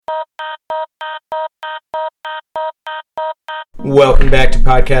Welcome back to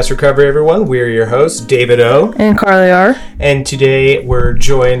Podcast Recovery, everyone. We're your hosts, David O. And Carly R. And today we're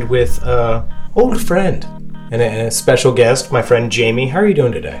joined with an old friend and a special guest, my friend Jamie. How are you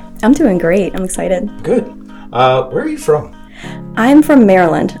doing today? I'm doing great. I'm excited. Good. Where are you from? I'm from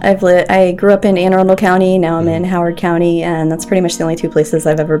Maryland. I grew up in Anne Arundel County. Now I'm in Howard County, and that's pretty much the only two places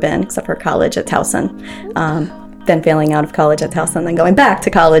I've ever been, except for college at Towson. Then failing out of college at Towson, then going back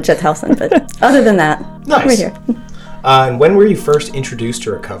to college at Towson. But other than that, Nice. we're here. And when were you first introduced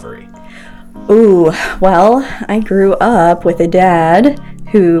to recovery? Ooh, well, I grew up with a dad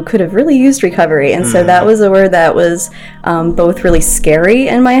who could have really used recovery. And so that was a word that was both really scary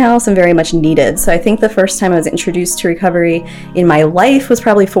in my house and very much needed. So I think the first time I was introduced to recovery in my life was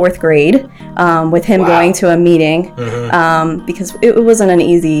probably fourth grade with him going to a meeting because it wasn't an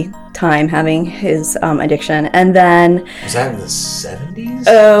easy time having his addiction. And then... Was that in the 70s?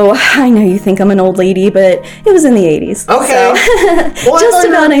 Oh, I know you think I'm an old lady, but it was in the 80s. Okay. So, just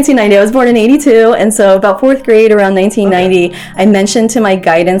about 1990. I was born in 82, and so about fourth grade, around 1990, I mentioned to my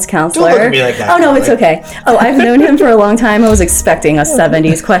guidance counselor... Don't look at me like that. Oh, no, it's okay. Oh, I've known him for a long time. I was expecting a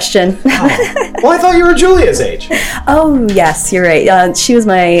 70s question. Well, I thought you were Julia's age. Oh, yes, you're right. She was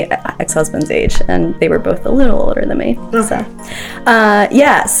my ex-husband's age, and they were both a little older than me. Okay.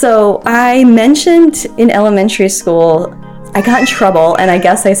 So I mentioned in elementary school, I got in trouble, and I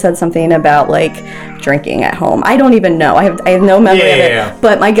guess I said something about, like, drinking at home. I don't even know. I have no memory of it. Yeah.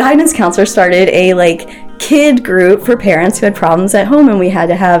 But my guidance counselor started a, kid group for parents who had problems at home, and we had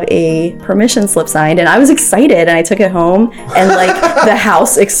to have a permission slip signed, and I was excited, and I took it home, and the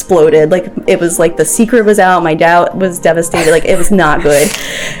house exploded. It was the secret was out. My dad was devastated. It was not good.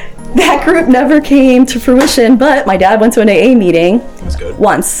 That group never came to fruition, but my dad went to an AA meeting. That's good.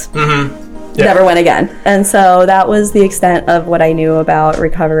 Once. Yeah. Never went again. And so that was the extent of what I knew about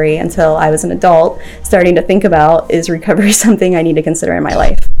recovery until I was an adult, starting to think about, is recovery something I need to consider in my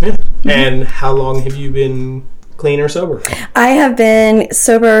life? Yeah. And how long have you been clean or sober? I have been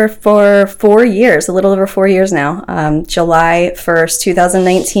sober for 4 years, a little over 4 years now. July 1st,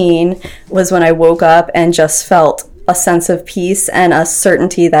 2019 was when I woke up and just felt a sense of peace and a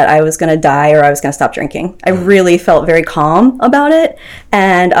certainty that I was going to die or I was going to stop drinking. I really felt very calm about it,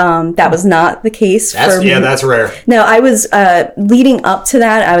 and that was not the case for me. Yeah, that's rare. No, I was, leading up to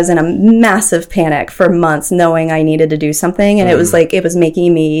that, I was in a massive panic for months, knowing I needed to do something, and it was it was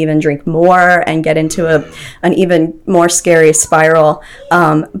making me even drink more and get into an even more scary spiral.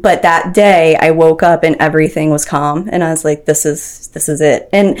 But that day, I woke up and everything was calm, and I was like, this is it.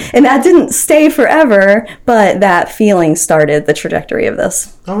 And that didn't stay forever, but that feeling started the trajectory of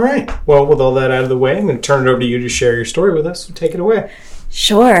this. All right. Well, with all that out of the way, I'm going to turn it over to you to share your story with us. So take it away.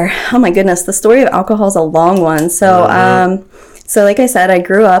 Sure. Oh my goodness. The story of alcohol is a long one. So, so like I said, I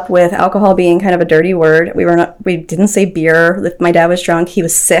grew up with alcohol being kind of a dirty word. We didn't say beer. If my dad was drunk, he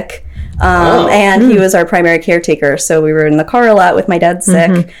was sick. And he was our primary caretaker. So we were in the car a lot with my dad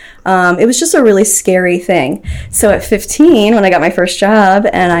sick. It was just a really scary thing. So at 15, when I got my first job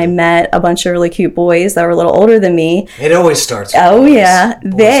and I met a bunch of really cute boys that were a little older than me. It always starts with Oh, boys.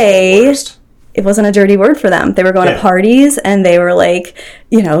 yeah. It wasn't a dirty word for them. They were going to parties and they were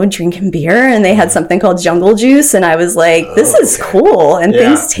drinking beer, and they had something called Jungle Juice, and I was like, this is cool, and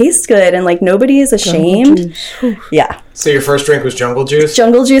things taste good, and nobody is ashamed. Yeah. So your first drink was Jungle Juice?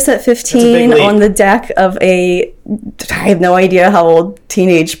 Jungle Juice at 15 on the deck of I have no idea how old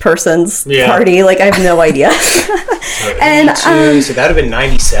teenage person's party. I have no idea. So so that would have been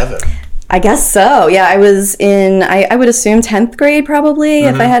 97. I guess so. Yeah, I was in, I would assume 10th grade probably,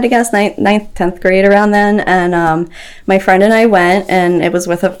 if I had to guess, 9th, 10th grade around then. And my friend and I went, and it was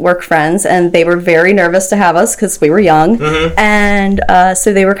with work friends, and they were very nervous to have us because we were young. And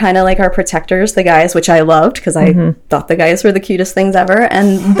so they were kind of like our protectors, the guys, which I loved because I thought the guys were the cutest things ever.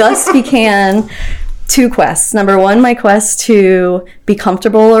 And thus began two quests. Number one, my quest to be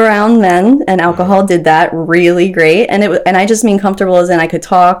comfortable around men, and alcohol did that really great. And I just mean comfortable as in I could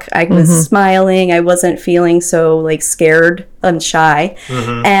talk, I was smiling, I wasn't feeling so scared and shy.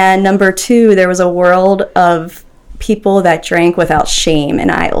 And number two, there was a world of people that drank without shame,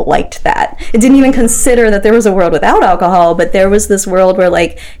 and I liked that. It didn't even consider that there was a world without alcohol, but there was this world where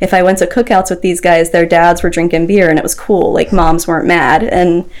if I went to cookouts with these guys, their dads were drinking beer and it was cool, moms weren't mad,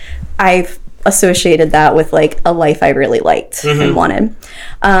 and I've associated that with a life I really liked and wanted.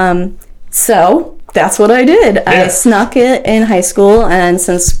 So that's what I did. Yeah. I snuck it in high school, and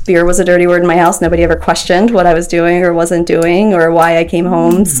since beer was a dirty word in my house, nobody ever questioned what I was doing or wasn't doing or why I came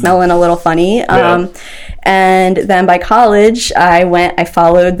home smelling a little funny. And then by college, I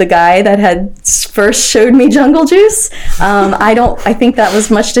followed the guy that had first showed me Jungle Juice. I think that was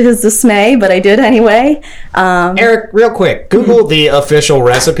much to his dismay, but I did anyway. Eric, real quick, Google the official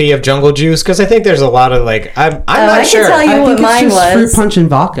recipe of Jungle Juice, because I think there's a lot of I'm not sure. I can tell you what mine was. Fruit punch and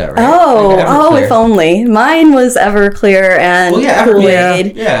vodka, right? Oh, if only. Mine was Everclear and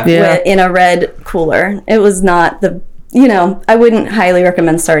Kool-Aid in a red cooler. It was not I wouldn't highly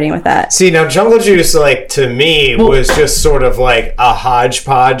recommend starting with that. See, now Jungle Juice, to me, was just sort of like a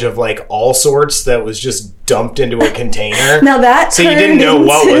hodgepodge of all sorts that was just dumped into a container. Now that so you didn't know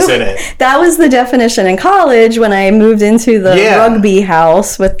what was in it. That was the definition in college when I moved into the rugby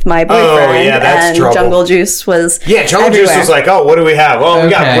house with my boyfriend. Oh, yeah, that's trouble. Jungle Juice was Jungle everywhere. Juice was what do we have? Oh, we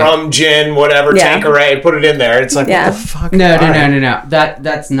got rum, gin, whatever, Tanqueray, put it in there. It's what the fuck? No.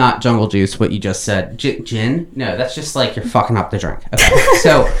 That's not Jungle Juice, what you just said. Gin? No, that's just you're fucking up the drink. Okay.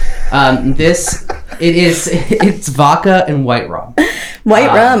 So, it's vodka and white rum. White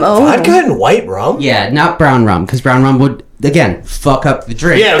rum, Vodka and white rum? Yeah, not brown rum, because brown rum would, again, fuck up the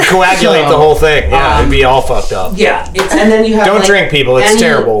drink. Yeah, it would coagulate the whole thing. Yeah, it'd be all fucked up. Yeah, and then you have don't drink, people. It's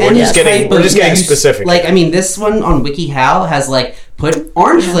terrible. We're just getting specific. This one on WikiHow has put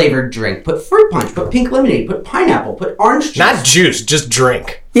orange flavored drink, put fruit punch, put pink lemonade, put pineapple, put orange juice. Not juice, just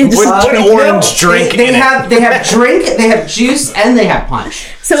drink. Yeah, put orange drink they have drink, they have juice, and they have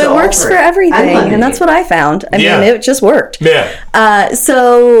punch. So it works for everything, and that's what I found. I mean, it just worked. Yeah.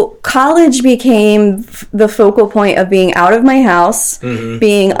 So college became the focal point of being out of my house,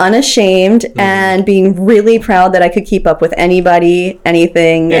 being unashamed, and being really proud that I could keep up with anybody,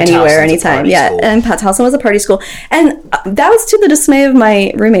 anything, anywhere, anytime. Yeah, and Towson was a party school. And that was to the dismay of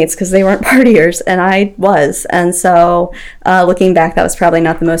my roommates because they weren't partiers, and I was. And so looking back, that was probably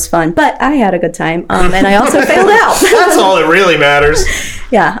not the most fun, but I had a good time. And I also failed out. That's all that really matters.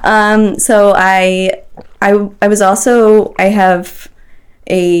 Yeah. So I was also, I have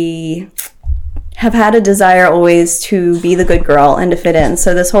had a desire always to be the good girl and to fit in.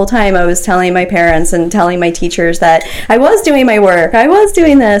 So this whole time I was telling my parents and telling my teachers that I was doing my work, I was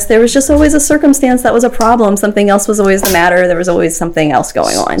doing this. There was just always a circumstance that was a problem. Something else was always the matter. There was always something else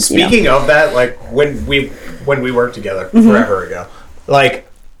going on. Speaking of that, when we worked together forever ago,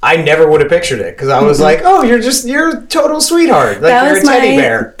 I never would have pictured it because I was you're a total sweetheart. You're a teddy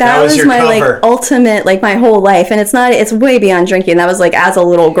bear. That was your my cover. Ultimate, my whole life. And it's way beyond drinking. That was as a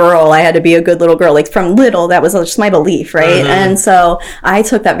little girl, I had to be a good little girl. From little, that was just my belief, right? And so I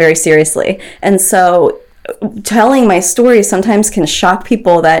took that very seriously. And so telling my story sometimes can shock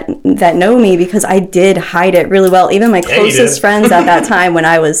people that know me because I did hide it really well. Even my closest friends at that time when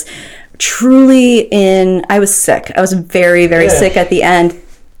I was I was sick. I was very, very sick at the end.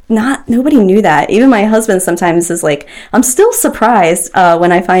 Nobody knew that. Even my husband sometimes is I'm still surprised when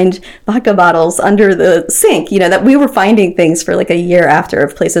I find vodka bottles under the sink, that we were finding things for a year after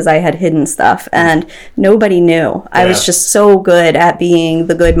of places I had hidden stuff and nobody knew. I was just so good at being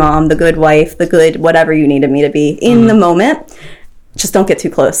the good mom, the good wife, the good whatever you needed me to be in the moment. Just don't get too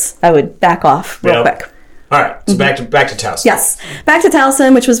close. I would back off real quick. All right, so back to Towson. Yes, back to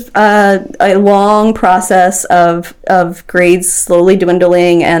Towson, which was a long process of grades slowly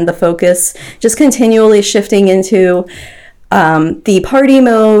dwindling and the focus just continually shifting into the party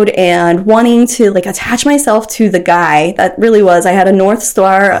mode and wanting to attach myself to the guy. That really was. I had a North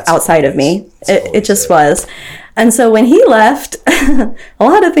Star outside of me. It just was. And so when he left, a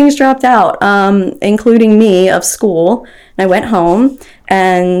lot of things dropped out, including me of school. And I went home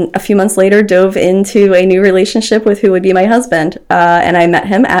and a few months later dove into a new relationship with who would be my husband. And I met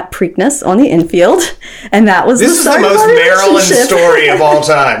him at Preakness on the infield. And that was the start of our relationship. This is the most Maryland story of all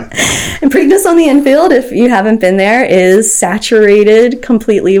time. And Preakness on the infield, if you haven't been there, is saturated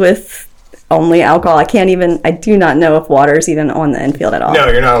completely with only alcohol. I do not know if water is even on the infield at all. No,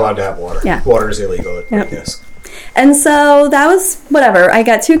 you're not allowed to have water. Yeah. Water is illegal at Preakness. And so that was whatever. I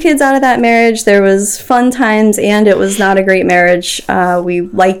got 2 kids out of that marriage. There was fun times, and it was not a great marriage. We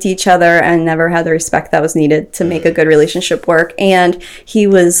liked each other and never had the respect that was needed to make a good relationship work. And he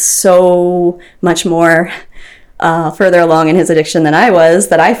was so much more further along in his addiction than I was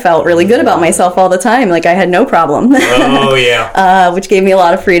that I felt really good about myself all the time. I had no problem. Oh, yeah. Which gave me a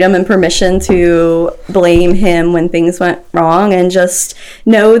lot of freedom and permission to blame him when things went wrong and just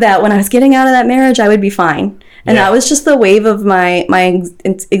know that when I was getting out of that marriage, I would be fine. And that was just the wave of my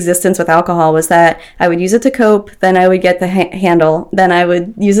existence with alcohol, was that I would use it to cope, then I would get the handle, then I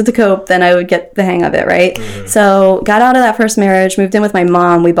would use it to cope, then I would get the hang of it, right? Mm-hmm. So got out of that first marriage, moved in with my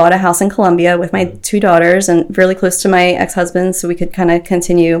mom. We bought a house in Columbia with my 2 daughters and really close to my ex-husband, so we could kind of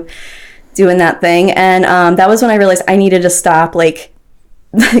continue doing that thing. And that was when I realized I needed to stop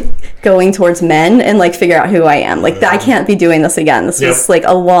going towards men and like figure out who I am. Like I can't be doing this again. This was like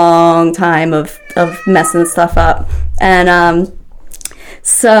a long time of messing stuff up. And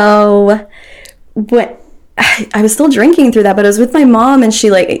so what I was still drinking through that, but I was with my mom, and she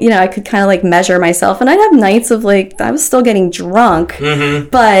like, you know, I could kind of like measure myself, and I'd have nights of like I was still getting drunk,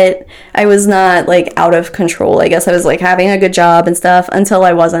 but I was not like out of control. I guess I was like having a good job and stuff until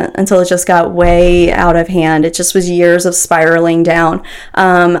it just got way out of hand. It just was years of spiraling down.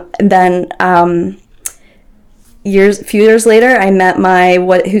 A few years later, I met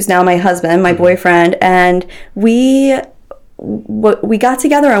who's now my husband, my boyfriend, and we got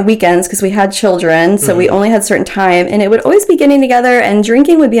together on weekends because we had children, so we only had certain time, and it would always be getting together, and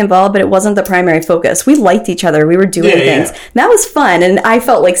drinking would be involved, but it wasn't the primary focus. We liked each other. We were doing things. Yeah. That was fun, and I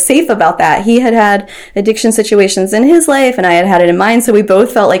felt like safe about that. He had addiction situations in his life, and I had it in mine, so we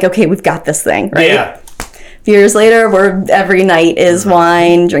both felt like, okay, we've got this thing, right? Yeah. A few years later, every night is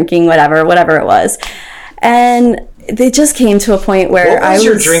wine, drinking, whatever it was. And it just came to a point where What was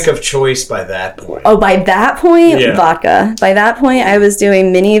your drink of choice by that point? Oh, by that point, vodka. By that point, I was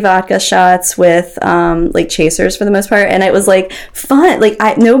doing mini vodka shots with like chasers for the most part, and it was like fun. Like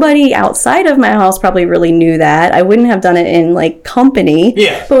nobody outside of my house probably really knew that. I wouldn't have done it in like company.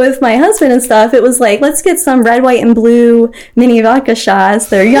 Yeah. But with my husband and stuff, it was like, let's get some red, white, and blue mini vodka shots.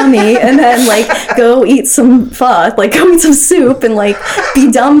 They're yummy, and then like go eat some pho, like go eat some soup, and like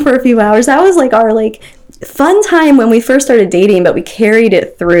be dumb for a few hours. That was like our like fun time when we first started dating, but we carried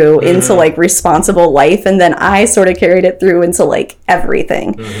it through into like responsible life, and then I sort of carried it through into like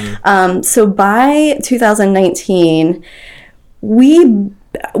everything. So by 2019, we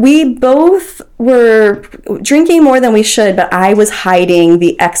both were drinking more than we should, but I was hiding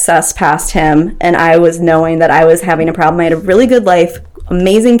the excess past him, and I was knowing that I was having a problem. I had a really good life,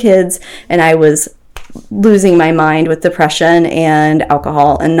 amazing kids, and I was losing my mind with depression and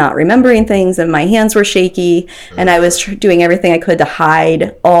alcohol and not remembering things, and my hands were shaky, and I was doing everything I could to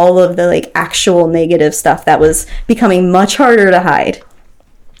hide all of the like actual negative stuff that was becoming much harder to hide.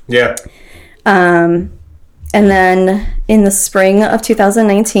 Yeah. And then in the spring of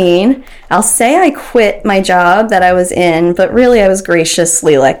 2019, I'll say I quit my job that I was in, but really I was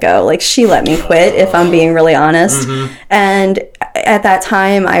graciously let go. Like she let me quit, if I'm being really honest. And at that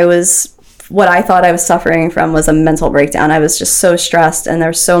time what I thought I was suffering from was a mental breakdown. I was just so stressed, and there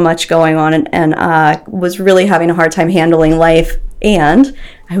was so much going on, and was really having a hard time handling life. And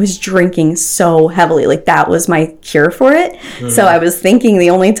I was drinking so heavily. Like that was my cure for it. So I was thinking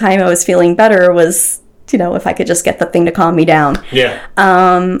the only time I was feeling better was, you know, if I could just get the thing to calm me down. Yeah.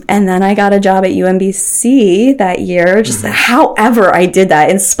 And then I got a job at UMBC that year. Just however I did that,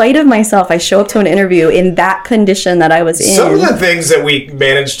 in spite of myself, I show up to an interview in that condition that I was in. Some of the things that we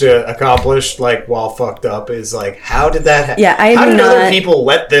managed to accomplish, like while fucked up, is like, how did that happen? Yeah, how did other people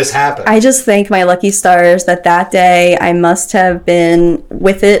let this happen? I just thank my lucky stars that day I must have been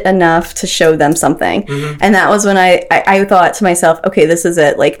with it enough to show them something. And that was when I thought to myself, okay, this is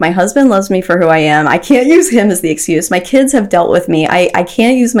it. Like my husband loves me for who I am. I can't use him as the excuse. My kids have dealt with me. I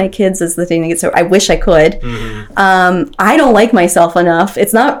can't use my kids as the thing to get so I wish I could. I don't like myself enough.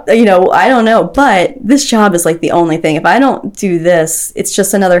 It's not, you know, I don't know, but this job is like the only thing. If I don't do this, it's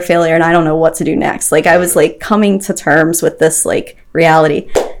just another failure, and I don't know what to do next. Like I was like coming to terms with this like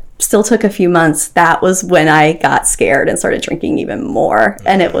reality. Still took a few months. That was when I got scared and started drinking even more.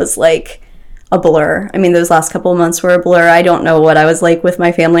 And it was like a blur. I mean, those last couple of months were a blur. I don't know what I was like with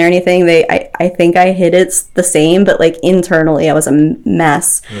my family or anything. I think I hid it the same, but like internally I was a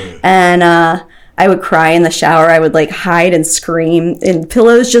mess. And I would cry in the shower. I would like hide and scream in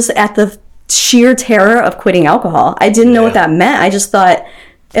pillows just at the sheer terror of quitting alcohol. I didn't know what that meant. I just thought,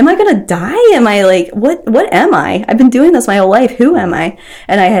 am I gonna die? Am I like, what am I? I've been doing this my whole life. Who am I?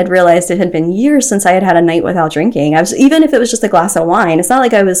 And I had realized it had been years since I had had a night without drinking. Even if it was just a glass of wine, it's not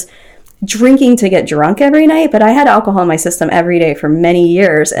like I was drinking to get drunk every night, but I had alcohol in my system every day for many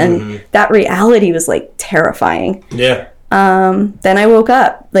years, and that reality was like terrifying. Yeah. Then I woke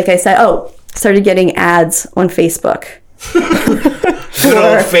up, like I said, started getting ads on Facebook. Good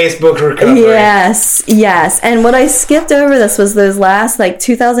old Facebook recovery. Yes. And what I skipped over this was those last like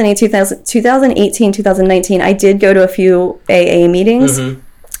 2018, 2019, I did go to a few AA meetings.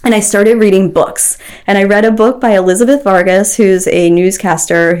 And I started reading books. And I read a book by Elizabeth Vargas, who's a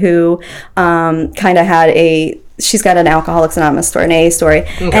newscaster who kind of had she's got an Alcoholics Anonymous story, an AA story.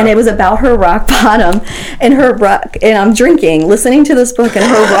 Okay. And it was about her rock bottom. And I'm drinking, listening to this book, and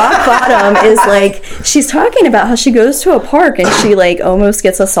her rock bottom is like, she's talking about how she goes to a park and she like almost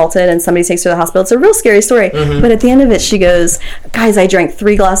gets assaulted and somebody takes her to the hospital. It's a real scary story. But at the end of it, she goes, guys, I drank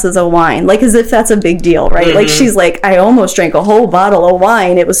 3 glasses of wine, like as if that's a big deal, right? Mm-hmm. Like she's like, I almost drank a whole bottle of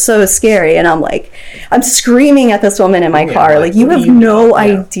wine. It was so scary. And I'm like, I'm screaming at this woman in my car, like, you have no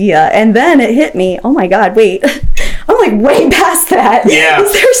idea. And then it hit me, oh my God, wait, I'm like way past that. Yeah.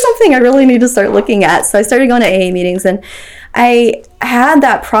 Is there something I really need to start looking at? So I started going to AA meetings, and I had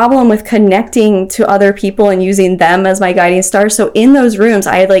that problem with connecting to other people and using them as my guiding star. So in those rooms,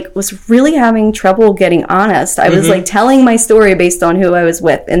 I was really having trouble getting honest. I was like telling my story based on who I was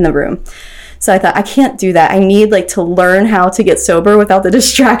with in the room. So I thought, I can't do that. I need to learn how to get sober without the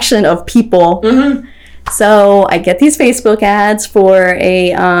distraction of people. So I get these Facebook ads for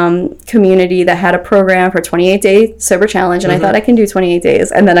a community that had a program for 28-day sober challenge, and I thought I can do 28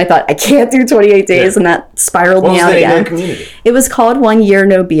 days. And then I thought I can't do 28 days, and that spiraled me out again. Community? It was called 1 Year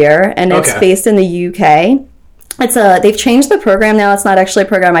No Beer, and it's based in the UK. They've changed the program now. It's not actually a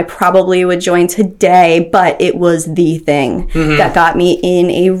program I probably would join today, but it was the thing that got me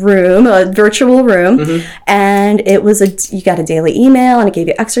in a room, a virtual room, and it was you got a daily email, and it gave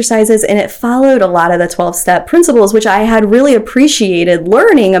you exercises, and it followed a lot of the 12-step principles, which I had really appreciated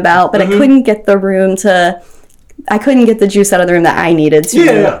learning about, but I couldn't get the juice out of the room that I needed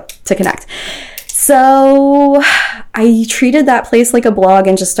to connect. So I treated that place like a blog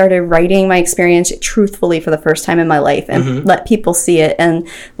and just started writing my experience truthfully for the first time in my life, and let people see it, and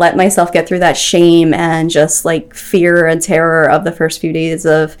let myself get through that shame and just fear and terror of the first few days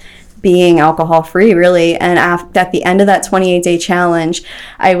of being alcohol free, really. And at the end of that 28-day challenge,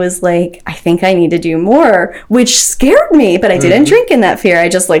 I was like, I think I need to do more, which scared me, but I didn't drink in that fear. I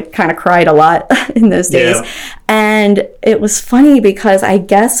just kind of cried a lot in those days. And it was funny because I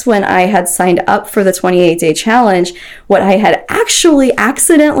guess when I had signed up for the 28-day challenge, what I had actually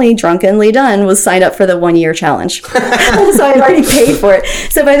accidentally drunkenly done was sign up for the 1 year challenge. So I had already paid for it.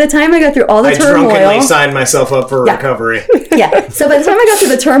 So by the time I got through all the turmoil, I drunkenly signed myself up for recovery. So by the time I got through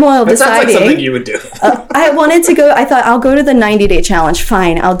the turmoil of that deciding, sounds like something you would do. I wanted to go. I thought, I'll go to the 90-day challenge.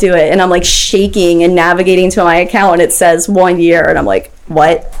 Fine, I'll do it. And I'm shaking and navigating to my account, and it says 1 year, and I'm like,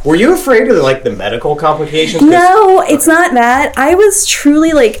 what? Were you afraid of the medical complications? No, it's not that. I was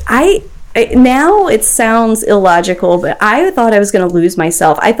truly now it sounds illogical, but I thought I was going to lose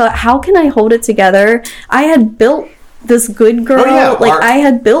myself. I thought, how can I hold it together? I had built this good girl, I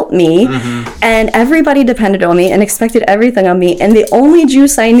had built me, and everybody depended on me and expected everything on me, and the only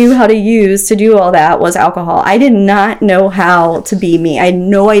juice I knew how to use to do all that was alcohol. I did not know how to be me. I had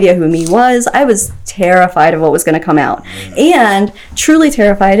no idea who me was. I was terrified of what was going to come out, and truly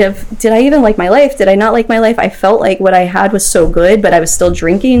terrified of, did I even like my life? Did I not like my life? I felt like what I had was so good, but I was still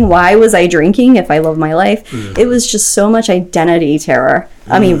drinking. Why was I drinking if I loved my life? It was just so much identity terror.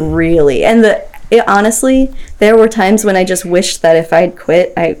 I mean, really. And honestly, there were times when I just wished that if I'd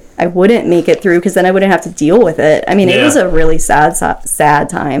quit, I wouldn't make it through, because then I wouldn't have to deal with it. I mean, it was a really sad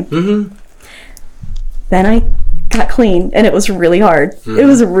time. Then I got clean, and it was really hard. It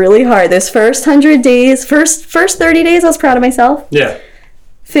was really hard. Those first 100 days, first 30 days, I was proud of myself.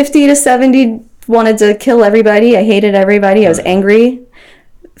 50 to 70 wanted to kill everybody. I hated everybody. I was angry.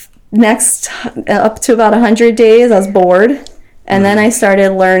 Next, up to about 100 days, I was bored. And then I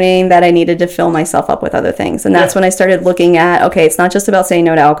started learning that I needed to fill myself up with other things. And that's when I started looking at, okay, it's not just about saying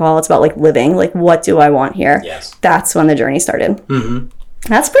no to alcohol. It's about living. What do I want here? That's when the journey started.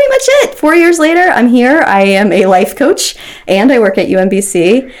 That's pretty much it. 4 years later, I'm here. I am a life coach, and I work at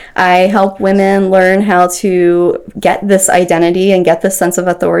UMBC. I help women learn how to get this identity and get this sense of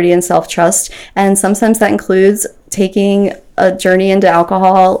authority and self-trust. And sometimes that includes taking a journey into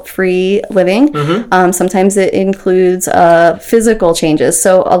alcohol-free living. Sometimes it includes physical changes.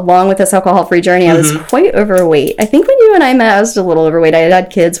 So along with this alcohol-free journey, I was quite overweight. I think when you and I met, I was a little overweight. I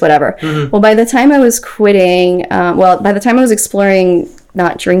had kids, whatever. Well, by the time I was quitting, by the time I was exploring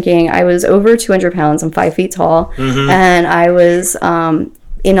not drinking, I was over 200 pounds. I'm 5 feet tall. And I was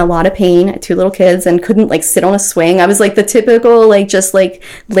in a lot of pain, 2 little kids, and couldn't sit on a swing. I was the typical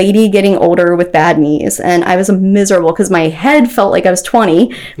lady getting older with bad knees, and I was miserable because my head felt like I was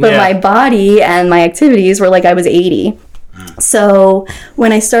 20, but my body and my activities were like I was 80. So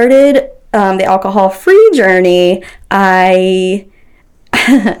when I started the alcohol-free journey, I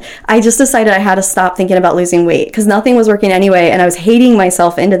just decided I had to stop thinking about losing weight, because nothing was working anyway, and I was hating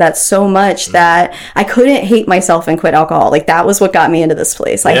myself into that so much that I couldn't hate myself and quit alcohol. That was what got me into this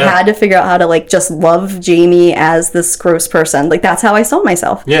place. I had to figure out how to just love Jamie as this gross person. That's how I saw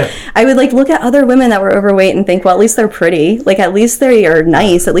myself. I would look at other women that were overweight and think, well, at least they're pretty. At least they are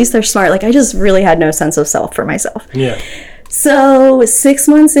nice. At least they're smart. I just really had no sense of self for myself. So 6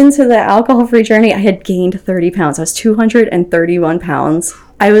 months into the alcohol-free journey, I had gained 30 pounds. I was 231 pounds.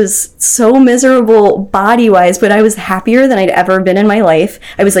 I was so miserable body-wise, but I was happier than I'd ever been in my life.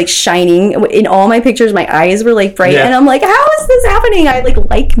 I was like shining in all my pictures. My eyes were like bright, and I'm like, how is this happening? I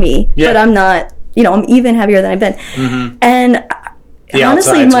like me, but I'm not. I'm even happier than I've been, and. The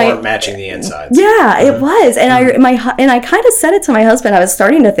outsides weren't matching the insides. Yeah, it was, and I kind of said it to my husband. I was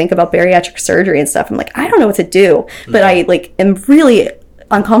starting to think about bariatric surgery and stuff. I'm like, I don't know what to do, but I am really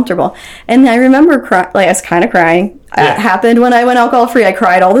uncomfortable. And I remember I was kind of crying. It happened when I went alcohol free. I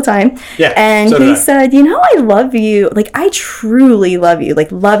cried all the time. Yeah, and so he said, I love you. Like, I truly love you.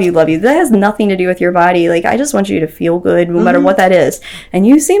 Like, love you. That has nothing to do with your body. Like, I just want you to feel good, no matter what that is. And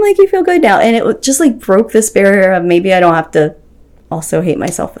you seem like you feel good now. And it just like broke this barrier of maybe I don't have to also hate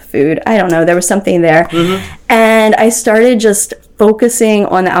myself with food. I don't know. There was something there. And I started just focusing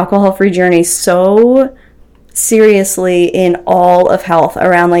on the alcohol-free journey so seriously in all of health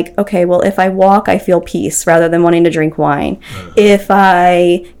around like, okay, well, if I walk, I feel peace rather than wanting to drink wine. If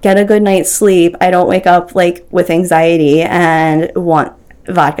I get a good night's sleep, I don't wake up like with anxiety and want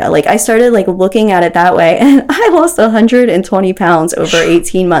vodka. Like, I started like looking at it that way, and I lost 120 pounds over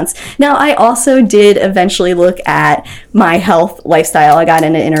 18 months. Now, I also did eventually look at my health lifestyle. I got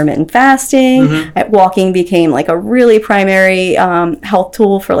into intermittent fasting. Walking became like a really primary health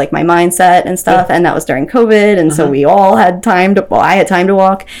tool for like my mindset and stuff, and that was during COVID, and so we all had time to, I had time to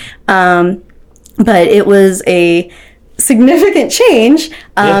walk, but it was a significant change,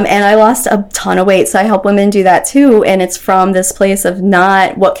 and I lost a ton of weight. So I help women do that too, and it's from this place of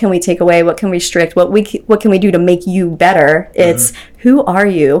not what can we take away, what can we restrict, what can we do to make you better. It's who are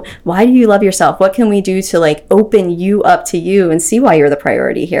you, why do you love yourself, what can we do to like open you up to you and see why you're the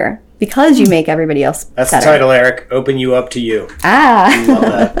priority here, because you make everybody else That's better. The title, Eric. Open you up to you. Love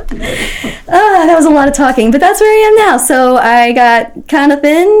that. That was a lot of talking, but that's where I am now. So I got kind of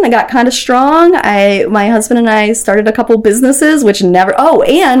thin. I got kind of strong. My husband and I started a couple businesses, which never... Oh,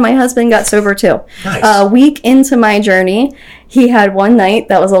 and my husband got sober too. Nice. A week into my journey, he had one night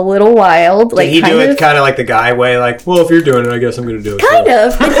that was a little wild. Did he do it kind of like the guy way? Like, well, if you're doing it, I guess I'm going to do it. Kind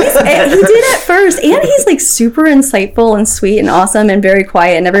of. And he did at first. And he's like super insightful and sweet and awesome and very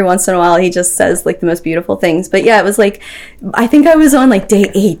quiet. And every once in a while, he just says like the most beautiful things. But yeah, it was like, I think I was on like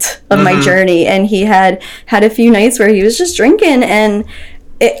day 8 of my journey. And he had a few nights where he was just drinking, and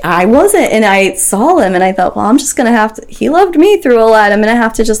I wasn't, and I saw him, and I thought, well, I'm just going to have to, he loved me through a lot, I'm going to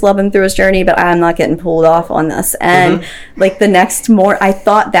have to just love him through his journey, but I'm not getting pulled off on this. And like the next I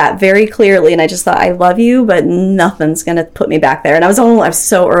thought that very clearly, and I just thought, I love you, but nothing's going to put me back there. And I was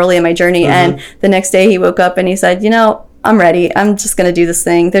so early in my journey, and the next day he woke up and he said, I'm ready, I'm just going to do this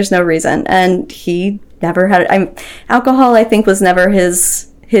thing, there's no reason. And he never had, alcohol, I think, was never his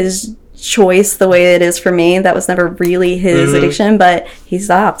choice the way it is for me. That was never really his addiction, but he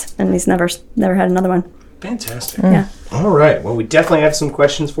stopped, and he's never had another one. Fantastic. Yeah. All right. Well, we definitely have some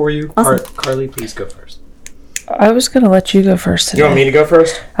questions for you. Awesome. Carly, please go first. I was going to let you go first today. You want me to go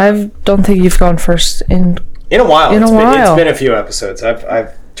first? I don't think you've gone first in a while. It's been a few episodes.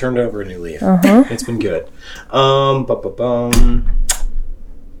 I've turned over a new leaf. It's been good. All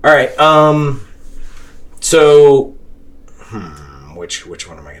right. So, which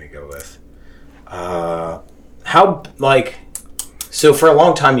one am I going to go with? So for a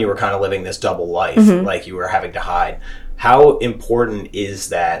long time you were kind of living this double life, like you were having to hide. How important is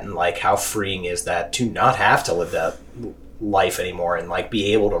that, and like how freeing is that to not have to live that life anymore, and like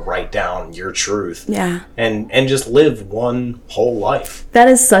be able to write down your truth and just live one whole life? That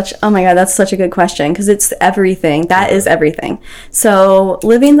is oh my God, that's such a good question, because it's everything. That is everything. So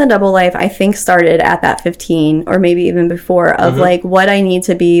living the double life, I think, started at that 15 or maybe even before of like what I need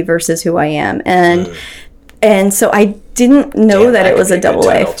to be versus who I am. And so I didn't know that it was a double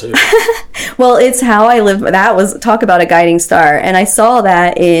life. Well, it's how I lived. That was, talk about a guiding star. And I saw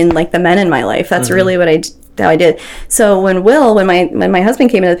that in like the men in my life. That's really what how I did. So when my husband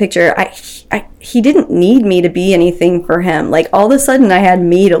came into the picture, he didn't need me to be anything for him. Like all of a sudden I had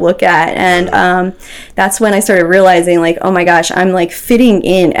me to look at. And that's when I started realizing like, oh my gosh, I'm like fitting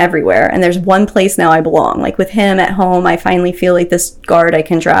in everywhere. And there's one place now I belong. Like with him at home, I finally feel like this guard I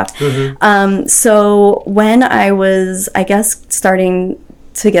can drop. So when I was, I guess, starting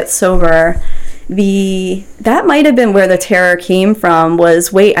to get sober, that might have been where the terror came from,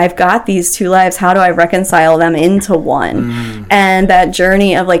 was, wait, I've got these two lives, how do I reconcile them into one? And that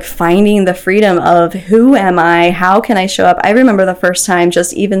journey of like finding the freedom of who am I, how can I show up? I remember the first time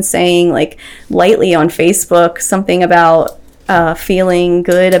just even saying like lightly on Facebook something about feeling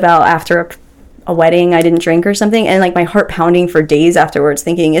good about after a wedding I didn't drink or something, and like my heart pounding for days afterwards,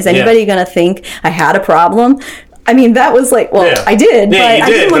 thinking, is anybody gonna think I had a problem? I mean, that was like, well, I did, but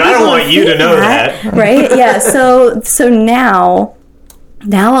I don't want you to know that. Right? Yeah. So now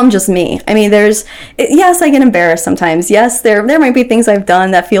now I'm just me. I mean, yes, I get embarrassed sometimes. Yes, there might be things I've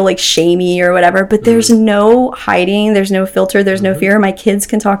done that feel like shamey or whatever, but there's no hiding, there's no filter, there's no fear. My kids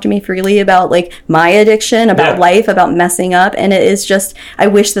can talk to me freely about like my addiction, about life, about messing up, and it is just, I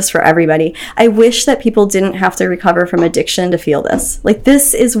wish this for everybody. I wish that people didn't have to recover from addiction to feel this. Like,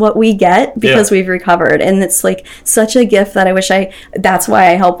 this is what we get because we've recovered, and it's like such a gift that I wish that's why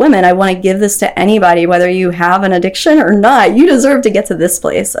I help women. I want to give this to anybody, whether you have an addiction or not. You deserve to get to this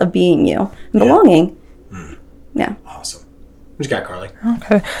place of being you and belonging. Yeah. Awesome. What you got, Carly?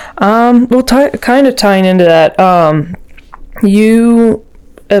 Okay. Well, kind of tying into that, you,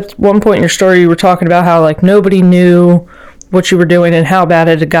 at one point in your story, you were talking about how, like, nobody knew what you were doing and how bad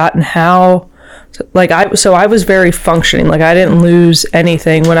it had gotten, I was very functioning. Like, I didn't lose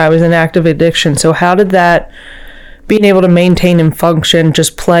anything when I was in active addiction. So how did that, being able to maintain and function,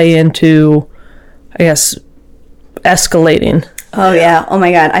 just play into, I guess, escalating? Oh, yeah. Oh,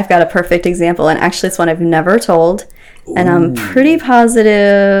 my God. I've got a perfect example. And actually, it's one I've never told. And I'm pretty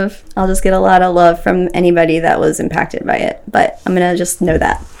positive I'll just get a lot of love from anybody that was impacted by it. But I'm going to just know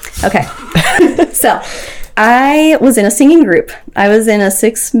that. Okay. So I was in a singing group. I was in a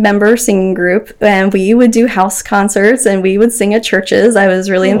 6-member singing group, and we would do house concerts, and we would sing at churches. I was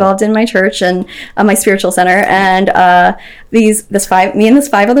really involved in my church and my spiritual center. And me and this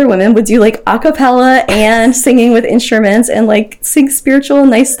 5 other women would do like a cappella and singing with instruments and like sing spiritual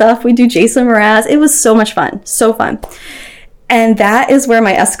nice stuff. We do Jason Mraz. It was so much fun. So fun. And that is where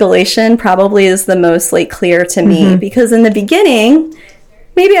my escalation probably is the most like clear to me, because in the beginning,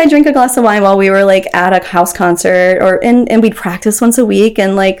 maybe I drink a glass of wine while we were like at a house concert, and we'd practice once a week.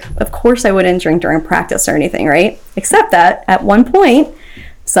 And like, of course I wouldn't drink during practice or anything, right? Except that at one point,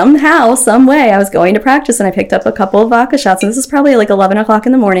 somehow, some way, I was going to practice and I picked up a couple of vodka shots. And this is probably like 11 o'clock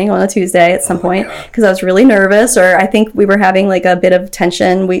in the morning on a Tuesday at some point, because I was really nervous, or I think we were having like a bit of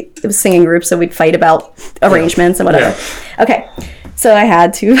tension. It was singing group, so we'd fight about arrangements and whatever. Yeah. Okay. So I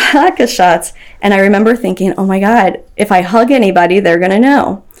had 2 vodka shots, and I remember thinking, oh my God, if I hug anybody, they're going to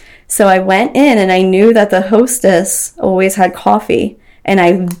know. So I went in, and I knew that the hostess always had coffee, and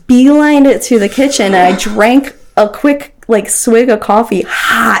I beelined it to the kitchen, and I drank a quick like swig of coffee,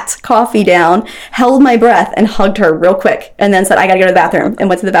 hot coffee down, held my breath and hugged her real quick, and then said, I gotta go to the bathroom, and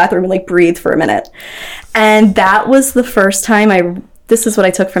went to the bathroom and like breathed for a minute. And that was the first time this is what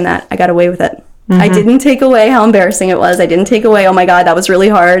I took from that. I got away with it. I didn't take away how embarrassing it was. I didn't take away, oh my God, that was really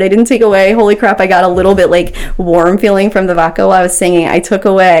hard. I didn't take away, holy crap, I got a little bit like warm feeling from the vodka while I was singing. I took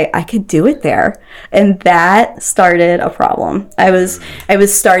away, I could do it there. And that started a problem. I was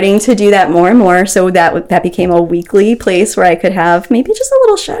starting to do that more and more. So that became a weekly place where I could have maybe just a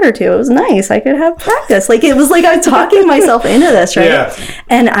little shot or two. It was nice. I could have practice. Like, it was like I was talking myself into this, right? Yeah.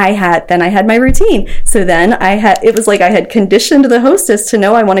 And I had my routine. So then it was like I had conditioned the hostess to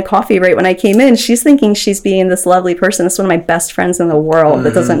know I wanted coffee right when I came in. She's thinking she's being this lovely person. This is one of my best friends in the world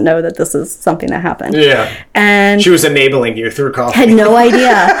that doesn't know that this is something that happened. Yeah. And she was enabling you through coffee. Had no idea.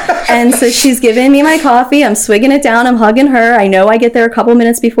 And so she's giving me my coffee. I'm swigging it down. I'm hugging her. I know I get there a couple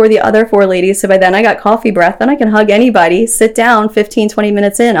minutes before the other 4 ladies. So by then I got coffee breath. Then I can hug anybody, sit down 15, 20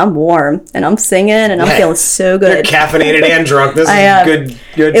 minutes in. I'm warm and I'm singing and I'm feeling so good. You're caffeinated and drunk. This is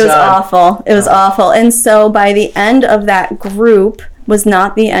good. It was awful. It was awful. And so by the end of that group was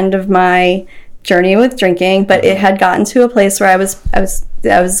not the end of my journey with drinking, but it had gotten to a place where I was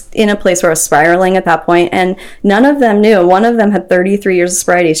in a place where I was spiraling at that point, and none of them knew. One of them had 33 years of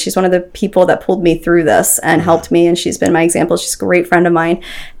sobriety. She's one of the people that pulled me through this and helped me, and she's been my example. She's a great friend of mine,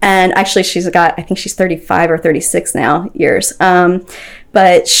 and actually I think she's 35 or 36 now years.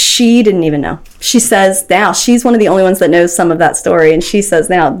 But she didn't even know. She says now, she's one of the only ones that knows some of that story. And she says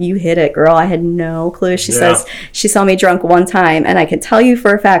now, you hit it, girl. I had no clue. She says she saw me drunk one time. And I can tell you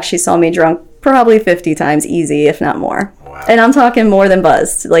for a fact, she saw me drunk probably 50 times easy, if not more. Wow. And I'm talking more than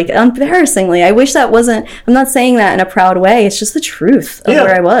buzzed. Like, embarrassingly, I wish that wasn't, I'm not saying that in a proud way. It's just the truth of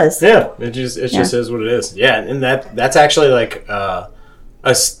where I was. Yeah, it just is what it is. Yeah, and that's actually like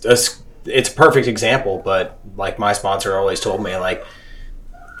it's a perfect example, but like my sponsor always told me, like,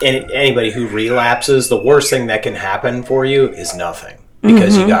 anybody who relapses, the worst thing that can happen for you is nothing,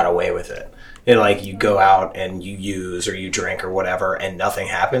 because you got away with it. And like, you go out and you use or you drink or whatever and nothing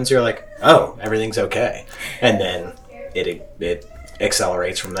happens, you're like, oh, everything's okay. And then it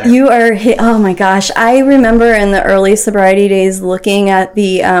accelerates from there. You are oh my gosh. I remember in the early sobriety days looking at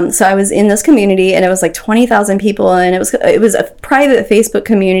the so I was in this community and it was like 20,000 people, and it was a private Facebook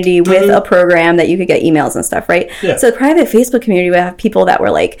community with a program that you could get emails and stuff, right? Yeah. So the private Facebook community would have people that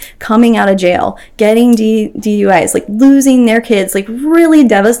were like coming out of jail, getting DUIs, like losing their kids, like really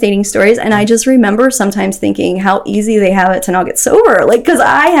devastating stories. And I just remember sometimes thinking how easy they have it to not get sober. Like, because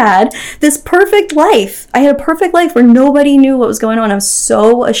I had this perfect life. I had a perfect life where nobody knew what was going on. I was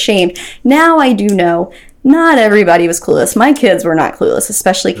so ashamed. Now I do know not everybody was clueless. My kids were not clueless,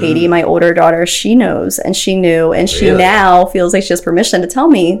 especially Katie, my older daughter. She knows, and she knew, and she now feels like she has permission to tell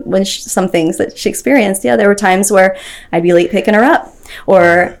me when some things that she experienced. Yeah, there were times where I'd be late picking her up,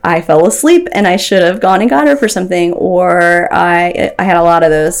 or I fell asleep and I should have gone and got her for something, or I had a lot of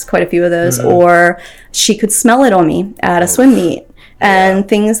those, quite a few of those, or she could smell it on me at a swim meet. And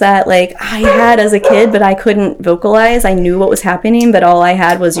things that like I had as a kid, but I couldn't vocalize. I knew what was happening, but all I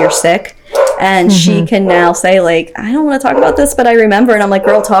had was "you're sick." And she can now say like, "I don't want to talk about this, but I remember." And I'm like,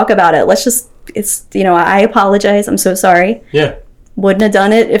 "Girl, talk about it. Let's just, it's, I apologize. I'm so sorry. Yeah. Wouldn't have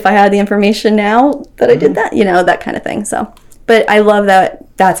done it if I had the information now that I did that, that kind of thing." So, but I love that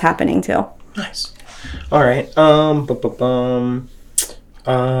that's happening too. Nice. All right. All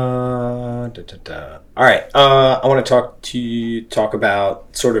right. I want to talk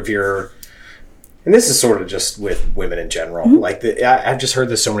about sort of your, and this is sort of just with women in general. Like I've just heard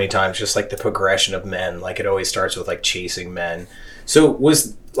this so many times, just like the progression of men. Like it always starts with like chasing men. So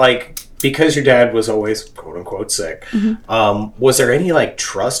was like, because your dad was always quote unquote sick, was there any like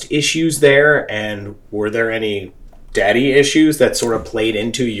trust issues there, and were there any daddy issues that sort of played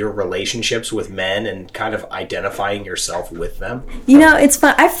into your relationships with men and kind of identifying yourself with them? It's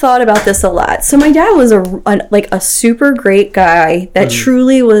fun. I've thought about this a lot. So my dad was a super great guy that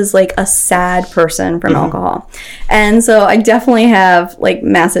truly was like a sad person from alcohol. And so I definitely have like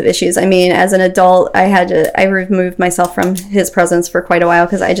massive issues. I mean, as an adult, I removed myself from his presence for quite a while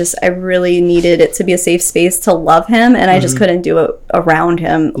because I really needed it to be a safe space to love him, and I just couldn't do it around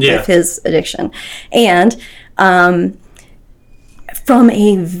him with his addiction. And from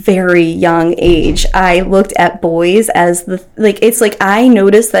a very young age, I looked at boys as it's like I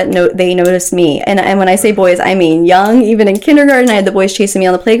noticed that they noticed me. And when I say boys, I mean young. Even in kindergarten, I had the boys chasing me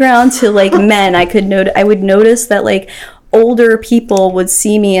on the playground, to like men. I would notice that like older people would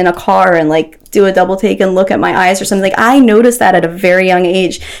see me in a car and like do a double take and look at my eyes or something. Like I noticed that at a very young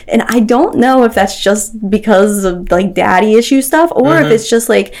age, and I don't know if that's just because of like daddy issue stuff, or if it's just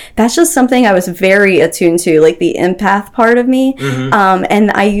like that's just something I was very attuned to, like the empath part of me.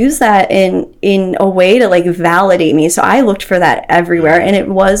 And I use that in a way to like validate me. So I looked for that everywhere, and it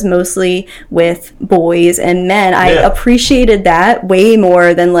was mostly with boys and men. I appreciated that way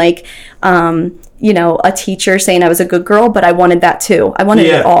more than like a teacher saying I was a good girl, but I wanted that too. I wanted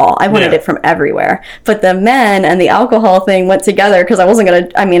it all. I wanted it from everywhere. But the men and the alcohol thing went together because I wasn't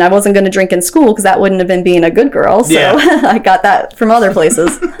going to drink in school because that wouldn't have been being a good girl. So I got that from other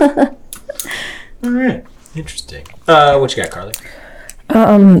places. All right. Interesting. What you got, Carly?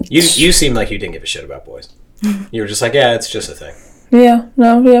 You seem like you didn't give a shit about boys. You were just like, yeah, it's just a thing.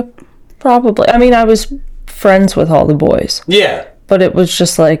 Probably. I mean, I was friends with all the boys. Yeah. But it was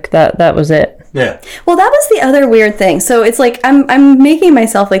just like that was it. Yeah. Well, that was the other weird thing. So it's like I'm making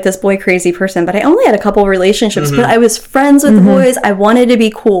myself like this boy crazy person, but I only had a couple relationships, but I was friends with the boys. I wanted to be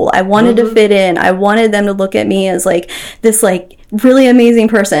cool. I wanted to fit in. I wanted them to look at me as like this like really amazing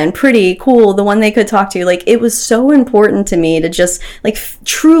person, pretty cool, the one they could talk to. Like it was so important to me to just like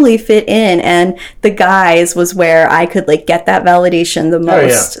truly fit in, and the guys was where I could like get that validation the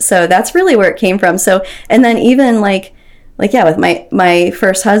most. So that's really where it came from. So, and then even like with my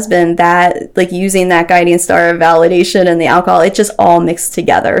first husband, that like using that guiding star of validation and the alcohol, it just all mixed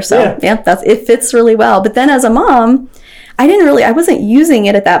together. So it fits really well. But then as a mom, I wasn't using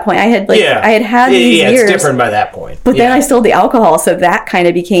it at that point. I had these years. It's different by that point. But then I still the alcohol, so that kind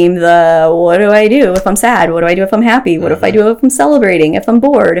of became the, what do I do if I'm sad? What do I do if I'm happy? What if I do if I'm celebrating? If I'm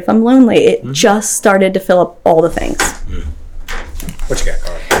bored? If I'm lonely? It just started to fill up all the things. What you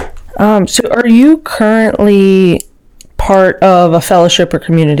got, Carly? So are you currently part of a fellowship or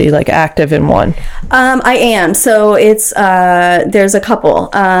community, like active in one? I am. So it's there's a couple.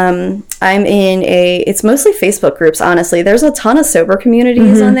 I'm in it's mostly Facebook groups, honestly. There's a ton of sober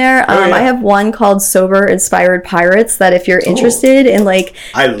communities on there. I have one called Sober Inspired Pirates that if you're interested in like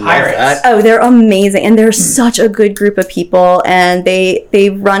I love that. Oh, they're amazing, and they're such a good group of people, and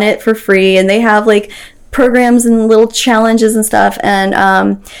they run it for free, and they have like programs and little challenges and stuff.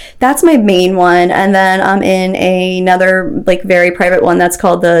 And that's my main one. And then I'm in another like very private one that's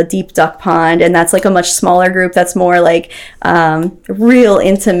called the Deep Duck Pond. And that's like a much smaller group that's more like real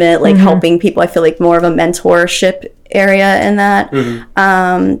intimate, like helping people. I feel like more of a mentorship area in that.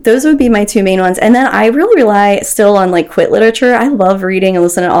 Those would be my two main ones. And then I really rely still on like quit literature. I love reading and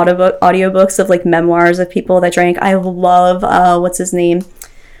listening to audiobooks of like memoirs of people that drank. I love what's his name,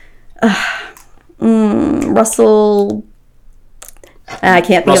 Russell, I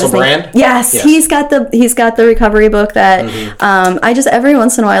can't think Russell of his name. Brand? Yes, Yes. he's got the recovery book that I just every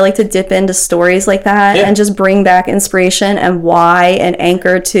once in a while I like to dip into stories like that and just bring back inspiration and why and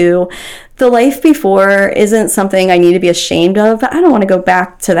anchor to the life before isn't something I need to be ashamed of, but I don't want to go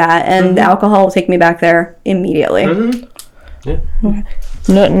back to that, and alcohol will take me back there immediately.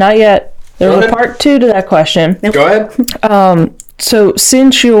 No, not yet. There was a ahead. part 2 to that question. Go ahead. So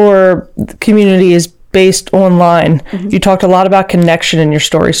since your community is based online, you talked a lot about connection in your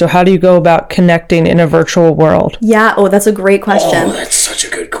story. So how do you go about connecting in a virtual world? Yeah, that's a great question. Oh, that's such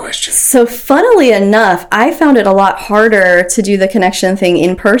a good question. So funnily enough, I found it a lot harder to do the connection thing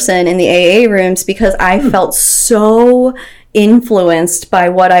in person in the AA rooms because I felt so influenced by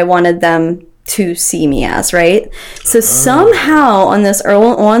what I wanted them to see me as, right? So somehow on this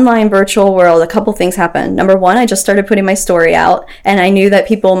online virtual world, a couple things happened. Number one, I just started putting my story out, and I knew that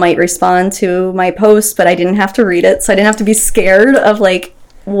people might respond to my post, but I didn't have to read it, so I didn't have to be scared of like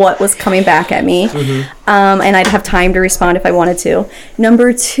what was coming back at me. And I'd have time to respond if I wanted to.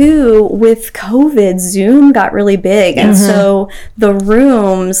 Number two, with COVID, Zoom got really big. And so the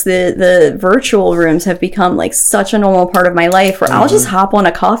rooms, the virtual rooms have become like such a normal part of my life where I'll just hop on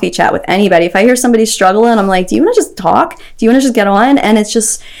a coffee chat with anybody. If I hear somebody struggling, I'm like, do you want to just talk? Do you want to just get on? And it's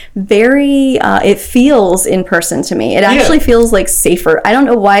just very, it feels in person to me. It actually feels like safer. I don't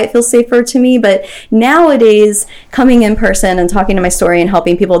know why it feels safer to me, but nowadays coming in person and talking to my story and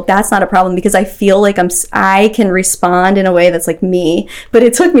helping people, that's not a problem because I feel like I can respond in a way that's like me, but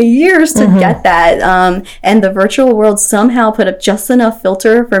it took me years to get that. And the virtual world somehow put up just enough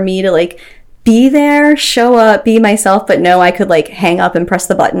filter for me to like be there, show up, be myself, but know I could like hang up and press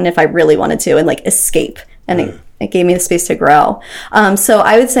the button if I really wanted to and like escape. And it gave me the space to grow. So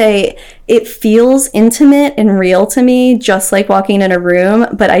I would say it feels intimate and real to me, just like walking in a room,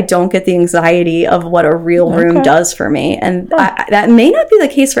 but I don't get the anxiety of what a real room does for me. And that may not be the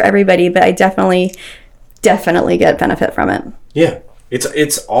case for everybody, but I definitely get benefit from it. Yeah.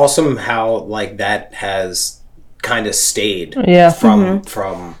 It's awesome how like that has kind of stayed from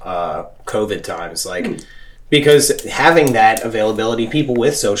COVID times. Like, because having that availability, people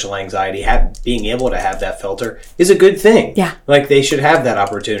with social anxiety, being able to have that filter is a good thing. Yeah. Like, they should have that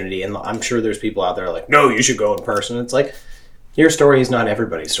opportunity. And I'm sure there's people out there like, no, you should go in person. It's like, your story is not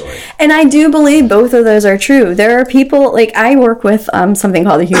everybody's story. And I do believe both of those are true. There are people, like I work with something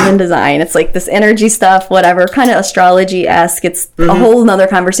called the human design. It's like this energy stuff, whatever, kind of astrology-esque. It's a whole nother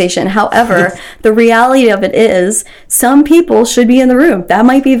conversation. However, the reality of it is some people should be in the room. That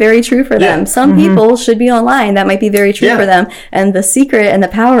might be very true for them. Some people should be online. That might be very true for them. And the secret and the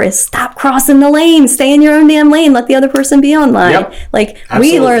power is stop crossing the lane. Stay in your own damn lane. Let the other person be online. Yep. Like,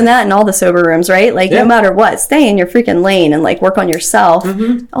 Absolutely. we learn that in all the sober rooms, right? Like, no matter what, stay in your freaking lane and like work on yourself.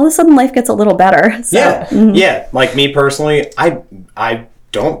 All of a sudden life gets a little better. So. Yeah. Like me personally, I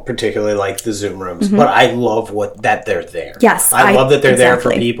don't particularly like the Zoom rooms, but I love that they're there. Yes, I love that they're there for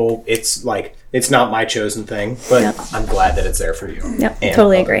exactly. people. It's like, it's not my chosen thing, but I'm glad that it's there for you. Yep, and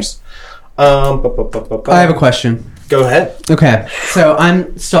totally others. I have a question. Go ahead. Okay, so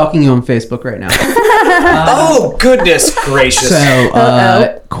I'm stalking you on Facebook right now. Oh, goodness gracious.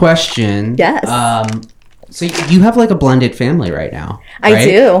 So, question. Yes. So you have like a blended family right now. I right?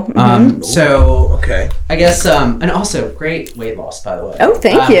 do. So Okay. I guess and also great weight loss, by the way. Oh,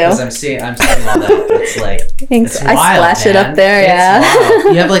 thank you. Because I'm seeing all that. It's like Thanks. it's I wild, splash it man. up there, It's yeah.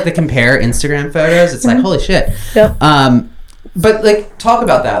 wild. You have like the compare Instagram photos. It's like holy shit. Yep. But like talk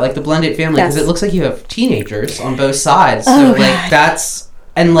about that, like the blended family, because Yes. it looks like you have teenagers on both sides. So Oh, like God. that's.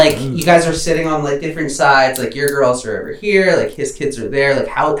 And, like, you guys are sitting on, like, different sides. Like, your girls are over here. Like, his kids are there. Like,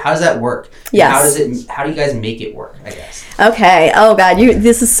 how does that work? Yes. How do you guys make it work, I guess? Okay. Oh God,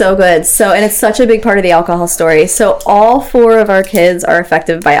 this is so good. So, and it's such a big part of the alcohol story. So, all 4 of our kids are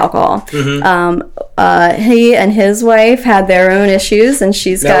affected by alcohol. He and his wife had their own issues, and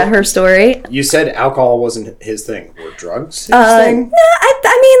she's got her story. You said alcohol wasn't his thing. Were drugs his No, thing?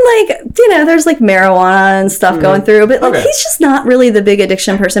 I mean, mean, like, there's like marijuana and stuff going through, but like he's just not really the big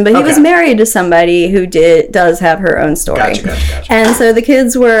addiction person. But he was married to somebody who does have her own story. Gotcha. And so the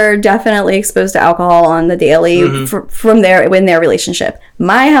kids were definitely exposed to alcohol on the daily from their relationship.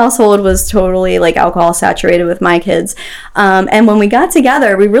 My household was totally like alcohol saturated with my kids. And when we got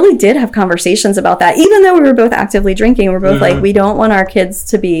together, we really did have conversations about that. Even though we were both actively drinking, we're both like, we don't want our kids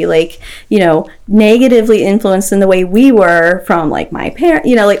to be like, negatively influenced in the way we were from like my parents,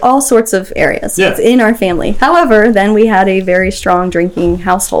 like all sorts of areas. It's in our family. However, then we had a very strong drinking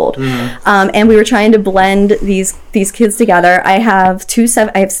household. And we were trying to blend these kids together. He has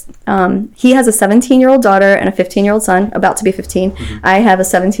a 17-year-old daughter and a 15-year-old son, about to be 15. I have a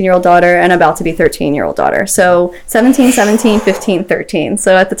 17-year-old daughter and about to be 13-year-old daughter. So 17, 15, 13.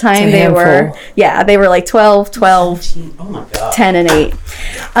 So at the time they were like 12, 12, oh my God. 10 and 8.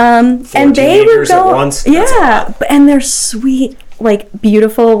 And they were at once. And they're sweet, like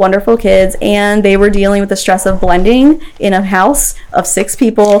beautiful, wonderful kids, and they were dealing with the stress of blending in a house of 6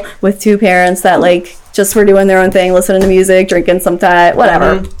 people with 2 parents that like just were doing their own thing, listening to music, drinking sometimes,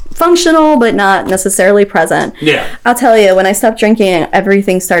 whatever. Functional, but not necessarily present. Yeah. I'll tell you, when I stopped drinking,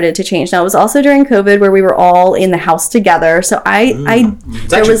 everything started to change. Now, it was also during COVID where we were all in the house together. So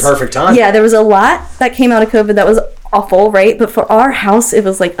it's actually perfect time. Yeah, there was a lot that came out of COVID that was awful, right? But for our house, it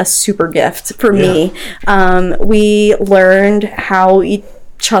was like a super gift for me. We learned how each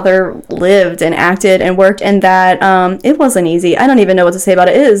other lived and acted and worked, and that it wasn't easy. I don't even know what to say about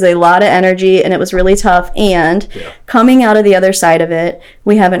it. It is a lot of energy, and it was really tough. And coming out of the other side of it,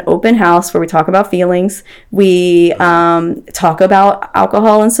 we have an open house where we talk about feelings. We talk about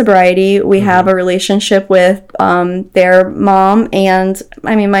alcohol and sobriety. We have a relationship with their mom, and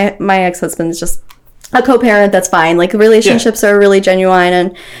I mean, my ex-husband is just a co-parent. That's fine. Like, relationships are really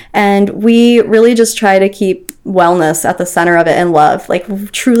genuine, and we really just try to keep wellness at the center of it, and love, like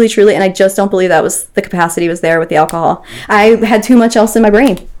truly. And I just don't believe that was the capacity was there with the alcohol. I had too much else in my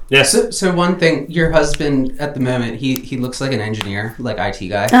brain. Yes. So one thing, your husband at the moment, he looks like an engineer, like IT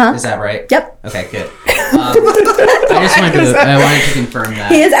guy. Is that right? Yep. Okay, good. I wanted to confirm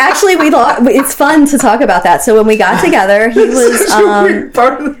that. He is actually, it's fun to talk about that. So when we got together, he was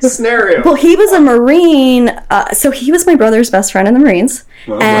part of the scenario. Well, he was a Marine. So he was my brother's best friend in the Marines.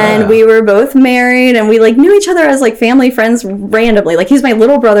 And we were both married, and we like knew each other as like family friends randomly. Like, he's my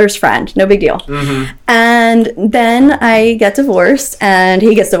little brother's friend. No big deal. And then I get divorced, and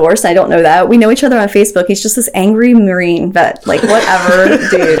he gets divorced. I don't know that. We know each other on Facebook. He's just this angry Marine vet, like whatever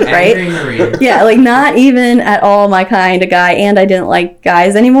dude, right? Angry Marine. Yeah, like not even at all my kind of guy. And I didn't like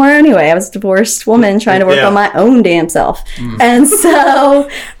guys anymore anyway. I was a divorced woman trying to work on my own damn self. And so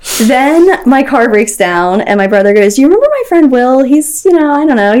then my car breaks down, and my brother goes, "You remember my friend Will? He's, I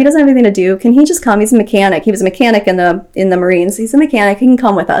don't know, he doesn't have anything to do. Can he just come? He's a mechanic." He was a mechanic in the Marines. He's a mechanic. He can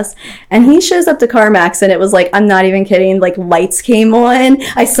come with us. And he shows up to CarMax, and it was like, I'm not even kidding, like lights came on.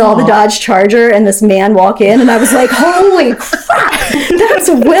 I saw the Dodge Charger and this man walk in, and I was like, holy crap, that's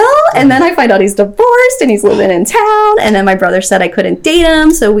Will? And then I find out he's divorced and he's living in town. And then my brother said I couldn't date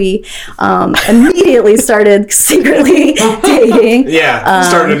him, so we immediately started secretly dating.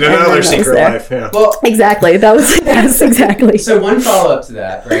 Started another secret life. Yeah. Well, exactly. That was yes, exactly. So one follow-up to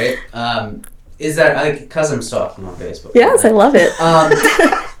that, right? Is that because I'm stalking on Facebook? Yes, I love it.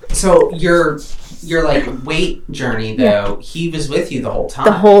 So your like weight journey though, he was with you the whole time.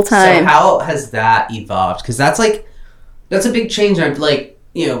 The whole time. So how has that evolved? Because that's a big change. I'm like,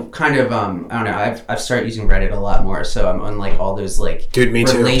 kind of I don't know. I've started using Reddit a lot more, so I'm on like all those like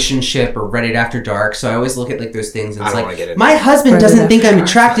relationship or Reddit After Dark. So I always look at like those things, and it's like, my husband doesn't think I'm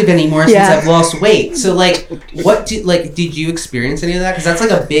attractive anymore since I've lost weight. So like, did you experience any of that? Because that's like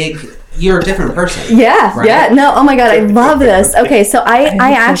a big. You're a different person. Yeah, right? Yeah. No, oh my God, I love this. Okay, so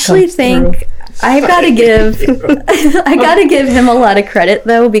I actually think I've got to give him a lot of credit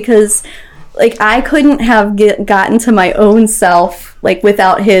though, because like I couldn't have gotten to my own self like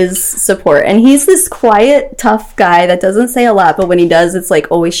without his support. And he's this quiet, tough guy that doesn't say a lot, but when he does, it's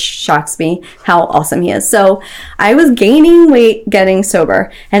like always shocks me how awesome he is. So I was gaining weight getting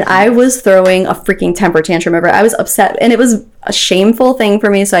sober, and I was throwing a freaking temper tantrum over it. I was upset, and it was a shameful thing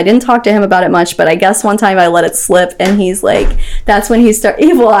for me, so I didn't talk to him about it much, but I guess one time I let it slip, and he's like, that's when he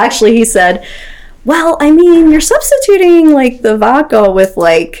started, well, actually he said, well, I mean, you're substituting like the vodka with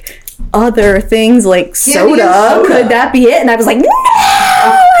like other things like soda. Could that be it? And I was like, no,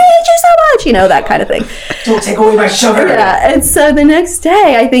 I hate you so much, that kind of thing. Don't take away my sugar. Yeah. And so the next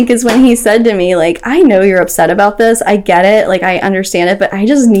day, I think, is when he said to me, like, I know you're upset about this. I get it. Like, I understand it, but I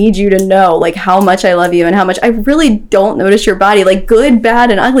just need you to know, like, how much I love you and how much I really don't notice your body, like, good, bad,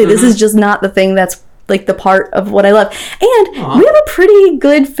 and ugly. This is just not the thing that's like the part of what I love. And we have a pretty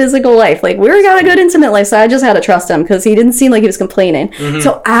good physical life. Like, we got a good intimate life, so I just had to trust him because he didn't seem like he was complaining.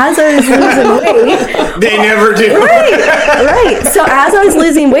 So as I was losing weight... They never do. Right. So as I was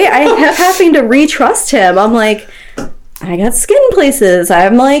losing weight, I kept having to re-trust him. I'm like... I got skin places.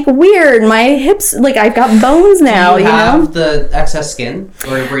 I'm like weird. My hips, like I've got bones now. Do you have the excess skin,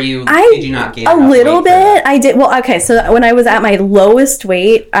 or did you not gain a little bit? I did. Well, okay. So when I was at my lowest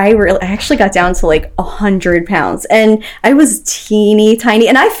weight, I actually got down to like 100 pounds, and I was teeny tiny,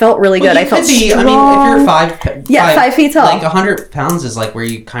 and I felt really good. I felt strong. I mean, if you're 5 feet tall, like 100 pounds is like where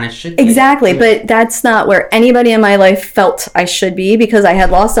you kind of should be. Exactly, but that's not where anybody in my life felt I should be because I had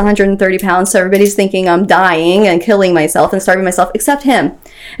lost 130 pounds. So everybody's thinking I'm dying and killing myself and starving myself, except him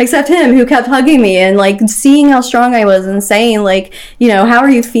who kept hugging me and like seeing how strong I was and saying like, you know, how are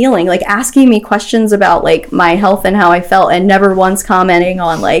you feeling, like asking me questions about like my health and how I felt, and never once commenting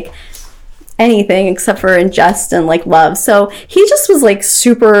on like anything except for in jest and like love. So he just was like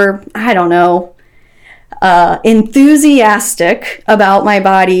super, I don't know, enthusiastic about my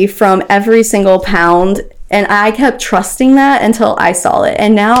body from every single pound. And I kept trusting that until I saw it.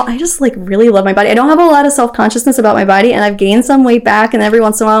 And now I just like really love my body. I don't have a lot of self-consciousness about my body, and I've gained some weight back, and every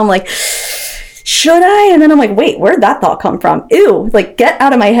once in a while I'm like, should I? And then I'm like, wait, where'd that thought come from? Ew, like get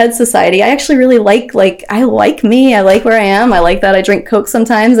out of my head, society. I actually really like I like me. I like where I am. I like that I drink Coke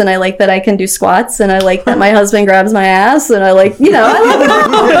sometimes, and I like that I can do squats, and I like that my husband grabs my ass, and I like, you know, I love it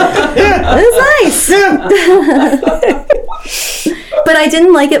all. It's nice. But I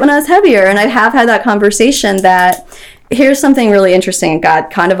didn't like it when I was heavier, and I have had that conversation that here's something really interesting and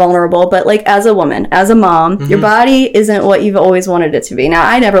got kind of vulnerable, but like as a woman, as a mom, your body isn't what you've always wanted it to be. Now,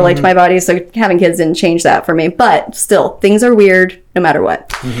 I never liked my body, so having kids didn't change that for me, but still, things are weird no matter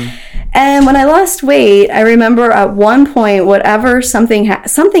what. And when I lost weight, I remember at one point, whatever, something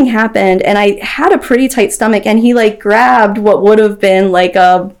happened, and I had a pretty tight stomach, and he like grabbed what would have been like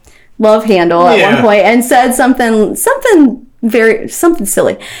a love handle at one point and said something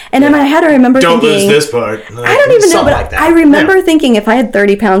silly, and in my head I remember don't thinking, lose this part. I don't even know, but like I remember thinking if I had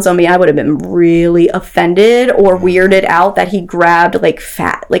 30 pounds on me, I would have been really offended or weirded out that he grabbed like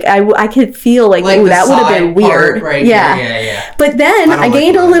fat. Like I could feel like ooh, that would have been weird. Right yeah. But then I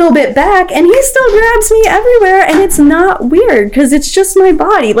gained a little bit back, and he still grabs me everywhere, and it's not weird because it's just my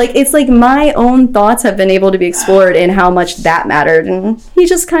body. Like it's like my own thoughts have been able to be explored in how much that mattered, and he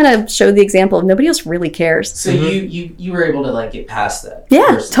just kind of showed the example of nobody else really cares. So you were able to like get past that. Yeah,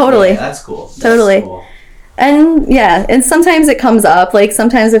 personally. Totally. Yeah, that's cool. Totally. Cool. And sometimes it comes up, like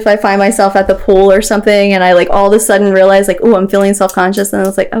sometimes if I find myself at the pool or something and I like all of a sudden realize like, oh, I'm feeling self-conscious, and I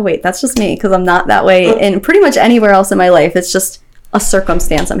was like, oh wait, that's just me because I'm not that way in pretty much anywhere else in my life. It's just a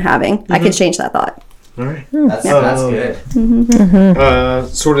circumstance I'm having. I can change that thought. All right. That's good.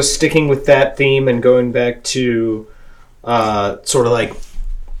 Sort of sticking with that theme and going back to sort of like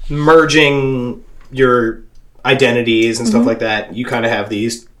merging your identities and stuff like that. You kind of have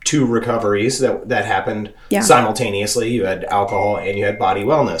these two recoveries that happened simultaneously. You had alcohol and you had body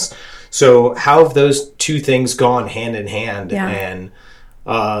wellness. So how have those two things gone hand in hand? And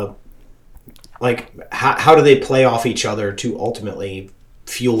like how do they play off each other to ultimately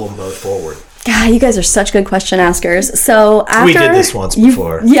fuel them both forward? God, you guys are such good question askers. So after we did this once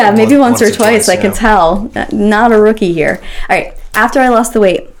before. Maybe once or twice. I can tell. Not a rookie here. All right. After I lost the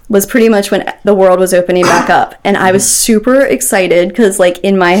weight was pretty much when the world was opening back up, and I was super excited because like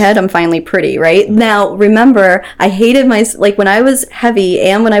in my head I'm finally pretty, right? Now remember, I hated like when I was heavy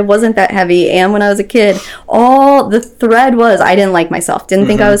and when I wasn't that heavy and when I was a kid, all the thread was I didn't like myself, didn't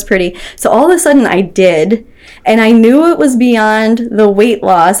think I was pretty. So all of a sudden I did. And I knew it was beyond the weight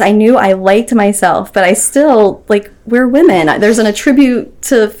loss. I knew I liked myself, but I still, like, we're women. There's an attribute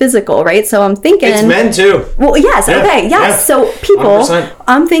to physical, right? So I'm thinking... It's men, too. Well, yes, okay, yes. Yeah. So people, 100%.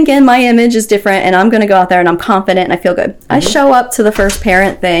 I'm thinking my image is different, and I'm going to go out there, and I'm confident, and I feel good. I show up to the first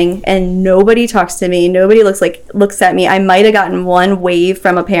parent thing, and nobody talks to me. Nobody looks at me. I might have gotten one wave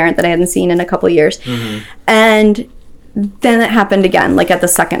from a parent that I hadn't seen in a couple of years. And... then it happened again, like at the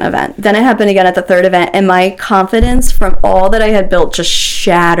second event. Then it happened again at the third event, and my confidence from all that I had built just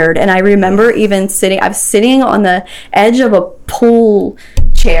shattered. And I remember even I was sitting on the edge of a pool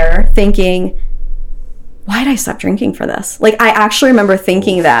chair thinking, why did I stop drinking for this? Like, I actually remember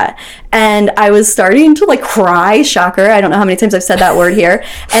thinking that. And I was starting to, like, cry. Shocker. I don't know how many times I've said that word here.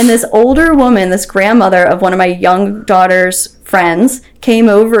 And this older woman, this grandmother of one of my young daughter's friends, came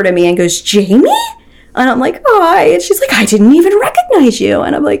over to me and goes, Jamie? And I'm like, oh, hi. And she's like, I didn't even recognize you.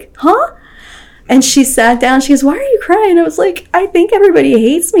 And I'm like, huh? And she sat down. She goes, "Why are you crying?" I was like, "I think everybody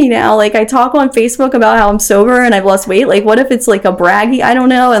hates me now. Like, I talk on Facebook about how I'm sober and I've lost weight. Like, what if it's like a braggy? I don't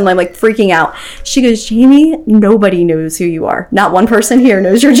know." And I'm like freaking out. She goes, "Jamie, nobody knows who you are. Not one person here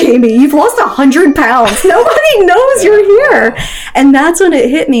knows you're Jamie. You've lost 100 pounds. Nobody knows you're here." And that's when it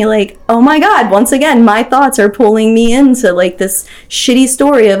hit me, like, oh my God, once again, my thoughts are pulling me into like this shitty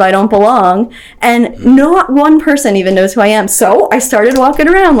story of I don't belong. And not one person even knows who I am. So I started walking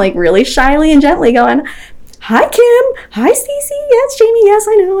around like really shyly and gently going, "Hi, Kim. Hi, Stacey. Yes, Jamie. Yes,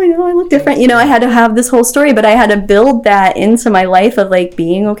 I know. I look different." You know, I had to have this whole story, but I had to build that into my life of like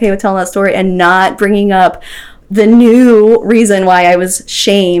being okay with telling that story and not bringing up the new reason why I was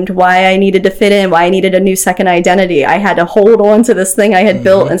shamed, why I needed to fit in, why I needed a new second identity. I had to hold on to this thing I had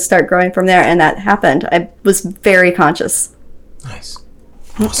built and start growing from there. And that happened. I was very conscious. Nice.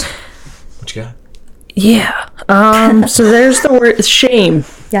 Awesome. What you got? Yeah. So there's the word shame.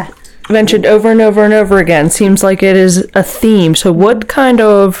 Yeah. Mentioned over and over and over again. Seems like it is a theme. So what kind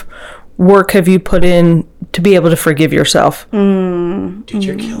of work have you put in to be able to forgive yourself? Dude,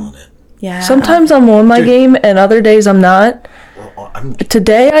 you're killing it. Yeah. Sometimes I'm on my game and other days I'm not. Well,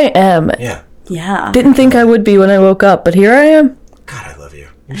 Today I am. Yeah. Yeah. Didn't think I would be when I woke up, but here I am. God, I love you.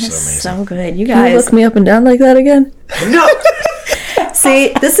 You're so amazing. So good. You Can you guys. look me up and down like that again? No!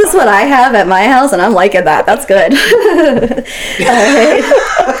 See, this is what I have at my house, and I'm liking that. That's good.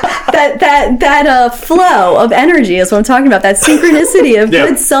 That flow of energy is what I'm talking about. That synchronicity of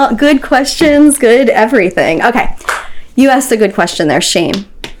good questions, good everything. Okay, you asked a good question there. Shame.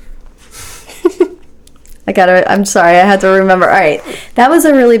 I'm sorry, I had to remember. All right, that was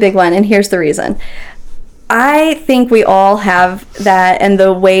a really big one, and here's the reason. I think we all have that, and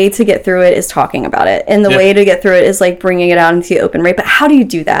the way to get through it is talking about it. And the way to get through it is like bringing it out into the open, right? But how do you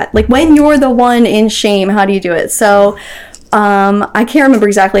do that? Like when you're the one in shame, how do you do it? So I can't remember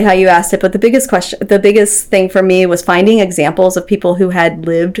exactly how you asked it, but the biggest thing for me was finding examples of people who had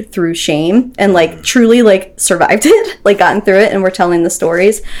lived through shame and like truly like survived it, like gotten through it, and were telling the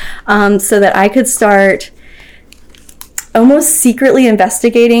stories, so that I could start almost secretly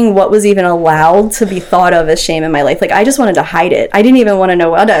investigating what was even allowed to be thought of as shame in my life. Like, I just wanted to hide it. I didn't even want to know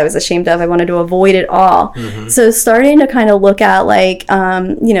what I was ashamed of. I wanted to avoid it all. So starting to kind of look at like,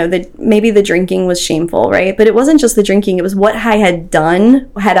 maybe the drinking was shameful, right? But it wasn't just the drinking. It was what I had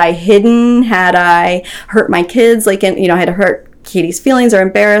done. Had I hidden? Had I hurt my kids? Like, I had to hurt Katie's feelings or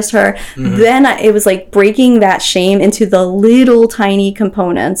embarrassed her. Then it was like breaking that shame into the little tiny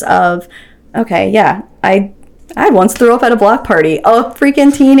components of, okay, yeah, I once threw up at a block party, a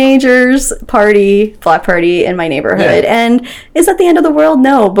freaking teenagers block party in my neighborhood. Yeah. And is that the end of the world?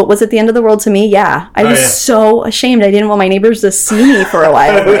 No. But was it the end of the world to me? Yeah. I was so ashamed. I didn't want my neighbors to see me for a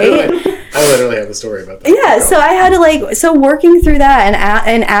while, right? I literally have a story about that. Yeah, so I had to working through that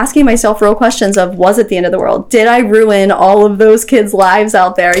and asking myself real questions of, was it the end of the world? Did I ruin all of those kids' lives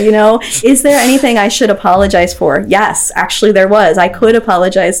out there? Is there anything I should apologize for? Yes, actually there was. I could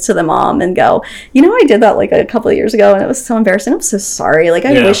apologize to the mom and go, I did that like a couple of years ago and it was so embarrassing. I'm so sorry. Like,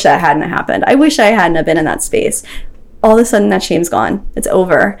 I wish that hadn't happened. I wish I hadn't have been in that space. All of a sudden that shame's gone. It's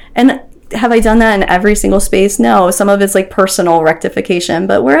over. And have I done that in every single space? No. Some of it's like personal rectification,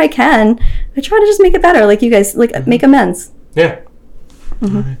 but where I can, I try to just make it better. Like you guys, like make amends. Yeah.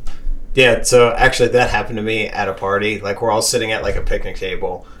 Right. Yeah. So actually that happened to me at a party. Like we're all sitting at like a picnic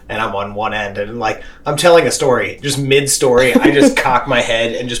table and I'm on one end and like I'm telling a story, just mid-story. I just cock my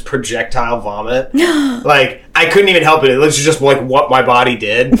head and just projectile vomit. Like I couldn't even help it. It was just like what my body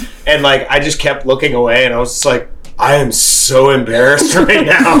did. And like I just kept looking away and I was just like, I am so embarrassed right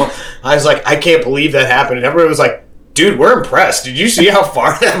now. I was like, I can't believe that happened. And everybody was like, dude, we're impressed. Did you see how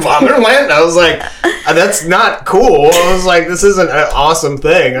far that vomit went? And I was like, that's not cool. I was like, this isn't an awesome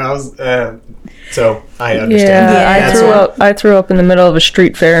thing. I was, so I understand. Yeah, I threw up in the middle of a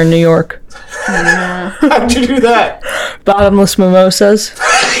street fair in New York. How'd you do that? Bottomless mimosas.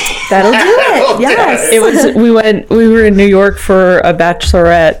 That'll do it. Yes. It was. We were in New York for a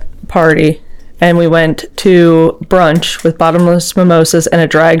bachelorette party. And we went to brunch with bottomless mimosas and a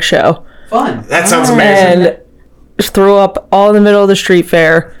drag show. Fun. That sounds amazing. And threw up all in the middle of the street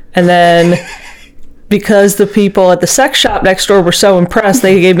fair. And then because the people at the sex shop next door were so impressed,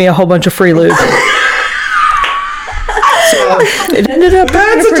 they gave me a whole bunch of free lube. So it ended up.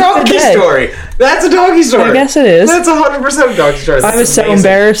 That's a donkey story. That's a donkey story. I guess it is. That's 100% a donkey story. I was so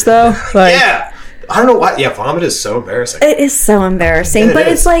embarrassed though. Like, yeah. I don't know why. Yeah, vomit is so embarrassing. It is so embarrassing, but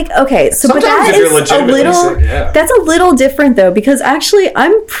it's like, okay, so sometimes but that is a little sick, that's a little different though, because actually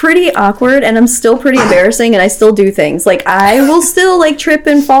I'm pretty awkward and I'm still pretty embarrassing and I still do things. Like I will still like trip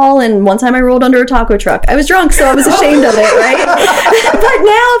and fall, and one time I rolled under a taco truck. I was drunk, so I was ashamed of it, right? But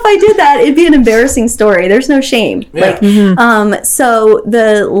now if I did that, it'd be an embarrassing story. There's no shame. Yeah. Like so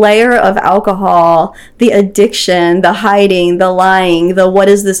the layer of alcohol, the addiction, the hiding, the lying, the what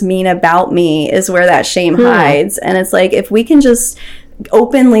does this mean about me is where that shame hides. And it's like, if we can just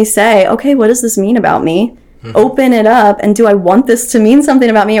openly say, okay, what does this mean about me? Open it up, and do I want this to mean something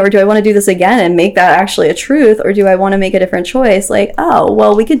about me, or do I want to do this again and make that actually a truth, or do I want to make a different choice? Like, oh,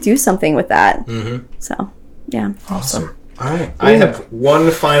 well, we could do something with that. So, yeah. Awesome. All right. I have one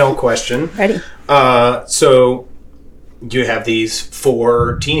final question. Ready. So you have these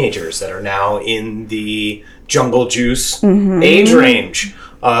 4 teenagers that are now in the jungle juice age range.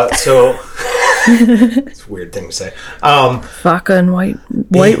 So it's a weird thing to say. Vodka and white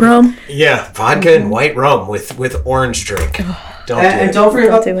rum. Yeah, vodka and white rum with orange drink. Don't forget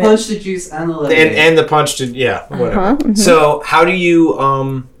about the punch to juice and the lemonade. And the punch to whatever. So how do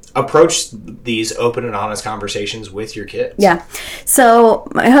you approach these open and honest conversations with your kids? Yeah. So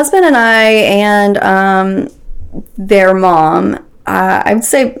my husband and I and their mom, I would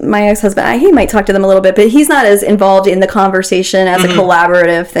say my ex-husband, he might talk to them a little bit, but he's not as involved in the conversation as a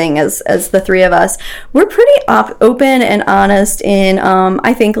collaborative thing as the 3 of us. We're pretty open and honest in,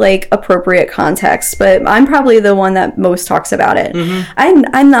 I think, like, appropriate context, but I'm probably the one that most talks about it.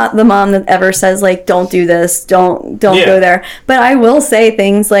 I'm not the mom that ever says, like, don't do this, don't go there. But I will say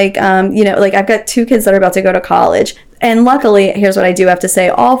things like, like, I've got 2 kids that are about to go to college. And luckily, here's what I do have to say.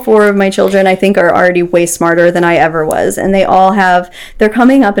 All 4 of my children, I think, are already way smarter than I ever was. And they all they're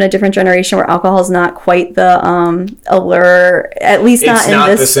coming up in a different generation where alcohol is not quite the allure, at least not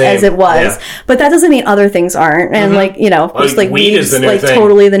in this as it was. Yeah. But that doesn't mean other things aren't. And of course, like weed is like thing.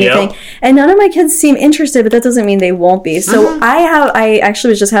 Totally the new thing. And none of my kids seem interested, but that doesn't mean they won't be. So I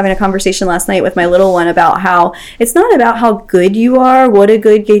actually was just having a conversation last night with my little one about how it's not about how good you are, what a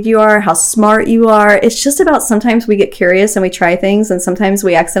good kid you are, how smart you are. It's just about sometimes we get curious and we try things, and sometimes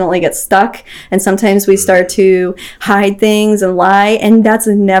we accidentally get stuck, and sometimes we start to hide things and lie, and that's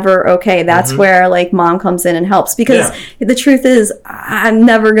never okay. That's where like mom comes in and helps, because the truth is I'm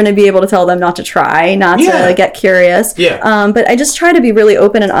never going to be able to tell them not to try, not to get curious. But I just try to be really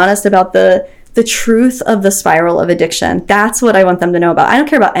open and honest about the truth of the spiral of addiction. That's what I want them to know about. I don't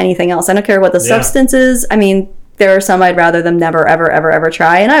care about anything else. I don't care what the substance is. I mean, there are some I'd rather them never, ever, ever, ever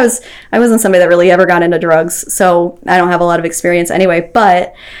try. And I wasn't somebody that really ever got into drugs, so I don't have a lot of experience anyway.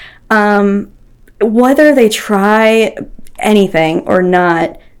 But whether they try anything or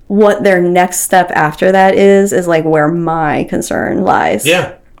not, what their next step after that is like where my concern lies.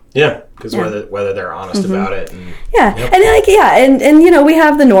 Yeah. Because whether they're honest about it. And, and we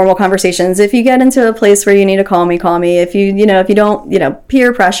have the normal conversations. If you get into a place where you need to call me. If you don't,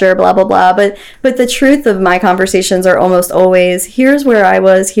 peer pressure, blah, blah, blah. But the truth of my conversations are almost always, here's where I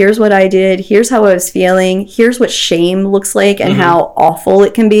was, here's what I did, here's how I was feeling, here's what shame looks like and how awful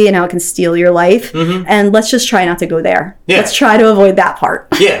it can be and how it can steal your life. And let's just try not to go there. Yeah. Let's try to avoid that part.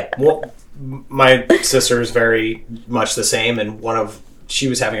 Yeah. Well, my sister is very much the same, and she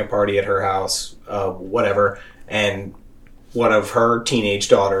was having a party at her house, and one of her teenage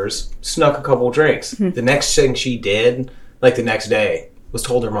daughters snuck a couple drinks. The next thing she did, like the next day, was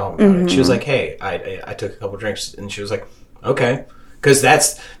told her mom about it. She was like, hey, I took a couple drinks, and she was like, okay. Because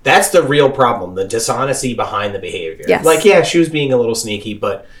that's the real problem, the dishonesty behind the behavior. Yes. Like, she was being a little sneaky,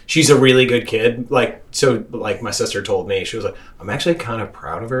 but she's a really good kid. Like my sister told me, she was like, I'm actually kind of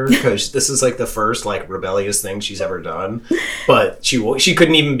proud of her, because this is like the first like rebellious thing she's ever done. But she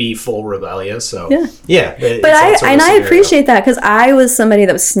couldn't even be full rebellious. So but I appreciate that, because I was somebody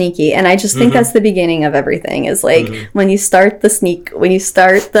that was sneaky, and I just think that's the beginning of everything. Is like when you start the sneak, when you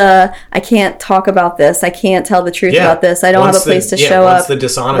start the I can't talk about this, I can't tell the truth about this, I don't have a place to show up. Once the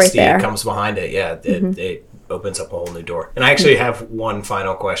dishonesty comes behind it, it opens up a whole new door. And I actually have one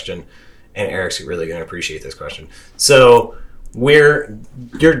final question, and Eric's really going to appreciate this question. So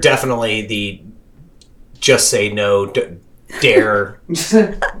you're definitely the just say no, dare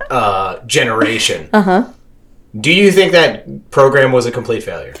generation. Do you think that program was a complete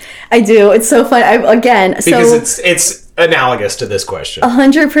failure? I do. It's so fun. Because it's analogous to this question.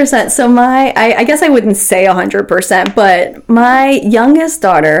 100%. So I guess I wouldn't say 100%, but my youngest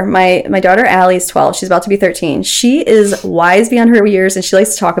daughter, my daughter Allie is 12. She's about to be 13. She is wise beyond her years, and she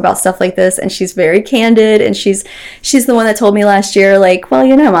likes to talk about stuff like this, and she's very candid, and she's the one that told me last year, like, well,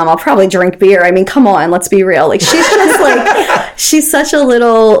 Mom, I'll probably drink beer. I mean, come on, let's be real. Like, she's just like, she's such a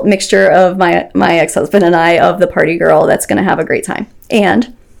little mixture of my ex-husband and I, of the party girl that's going to have a great time.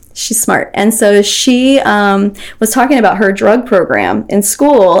 And she's smart. And so she was talking about her drug program in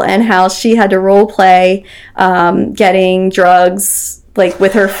school and how she had to role play getting drugs like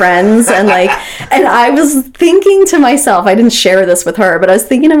with her friends and I was thinking to myself, I didn't share this with her, but I was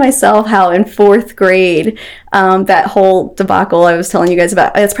thinking to myself how in 4th grade, that whole debacle I was telling you guys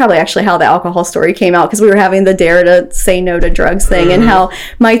about, it's probably actually how the alcohol story came out, because we were having the dare to say no to drugs thing, and how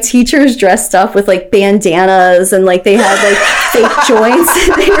my teachers dressed up with like bandanas and like they had like fake joints,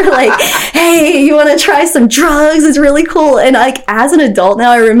 and they were like, hey, you want to try some drugs? It's really cool. And like as an adult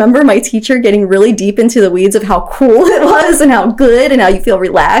now, I remember my teacher getting really deep into the weeds of how cool it was and how good and how you feel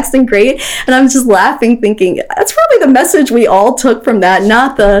relaxed and great. And I'm just laughing thinking that's probably the message we all took from that,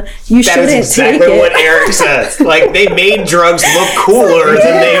 not the you shouldn't take it. That is exactly what Eric says. Like, they made drugs look cooler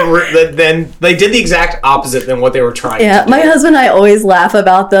than they did the exact opposite than what they were trying to do. My husband and I always laugh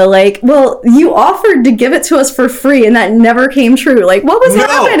about the like, well, you offered to give it to us for free and that never came true. Like, what was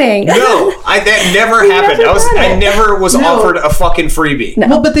happening? No, that never happened. I never was offered a fucking freebie. No.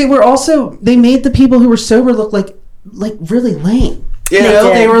 Well, but they made the people who were sober look like really lame. Yeah,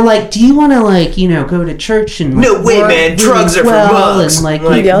 they were like, do you want to go to church and no way, man, drugs are for mugs.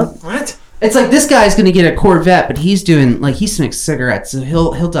 And what? It's like, this guy's going to get a Corvette, but he's doing, like, he smokes cigarettes, so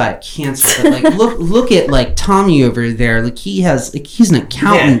he'll die of cancer. But, like, look at, like, Tommy over there. Like, he's an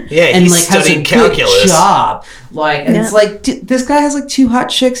accountant. And, like, has a calculus. Good job. Like, and it's like, this guy has, like, 2 hot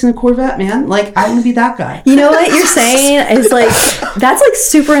chicks and a Corvette, man. Like, I want to be that guy. You know what you're saying is, like, that's, like,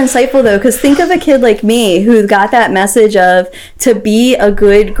 super insightful, though, because think of a kid like me who got that message of, to be a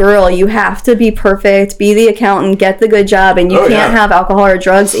good girl, you have to be perfect, be the accountant, get the good job, and you can't have alcohol or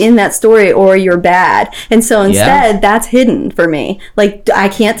drugs in that story, or you're bad. And so instead, that's hidden for me. Like, I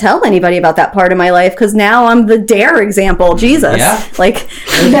can't tell anybody about that part of my life because now I'm the dare example. Jesus. Yeah. Like,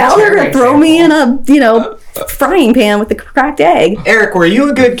 now they're going to throw me in a, frying pan with the cracked egg. Eric, were you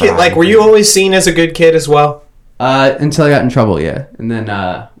a good kid? Like, were you always seen as a good kid as well? Until I got in trouble, yeah. And then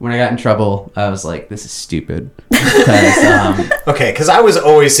when I got in trouble, I was like, this is stupid. Because I was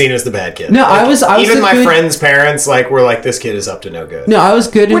always seen as the bad kid. No, I was even my friends' parents were like, this kid is up to no good. No, I was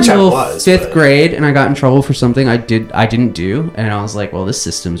good until 5th grade, and I got in trouble for something I didn't do, and I was like, well, this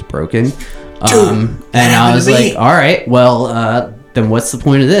system's broken. And I was like, all right, well, then what's the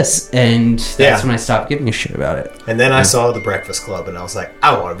point of this? And that's when I stopped giving a shit about it. And then I saw The Breakfast Club, and I was like,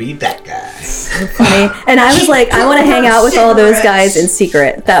 I want to be that guy. Funny. And I was like, I want to hang out with all those guys in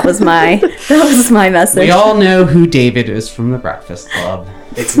secret. That was my message. We all know who David is from The Breakfast Club.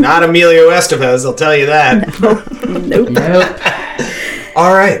 It's not Emilio Estevez, I'll tell you that. Nope.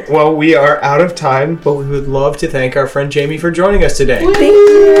 All right. Well, we are out of time, but we would love to thank our friend Jamie for joining us today. Thank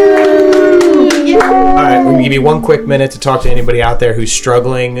you. All right, we're going to give you 1 quick minute to talk to anybody out there who's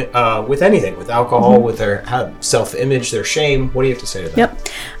struggling with anything, with alcohol, with their self-image, their shame. What do you have to say to them?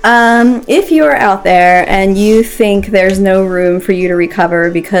 Yep. If you're out there and you think there's no room for you to recover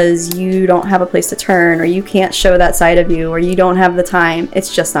because you don't have a place to turn, or you can't show that side of you, or you don't have the time,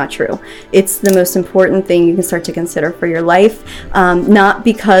 it's just not true. It's the most important thing you can start to consider for your life, not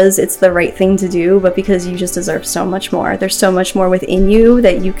because it's the right thing to do, but because you just deserve so much more. There's so much more within you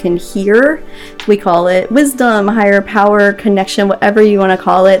that you can hear. We call it wisdom, higher power, connection, whatever you want to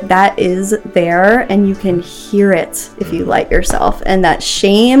call it. That is there, and you can hear it if you let yourself. And that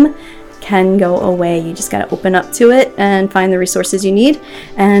shame can go away. You just got to open up to it and find the resources you need.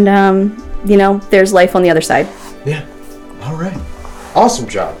 And, there's life on the other side. Yeah. All right. Awesome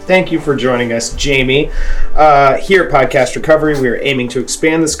job. Thank you for joining us, Jamie. Here at Podcast Recovery, we are aiming to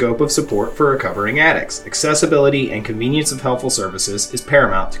expand the scope of support for recovering addicts. Accessibility and convenience of helpful services is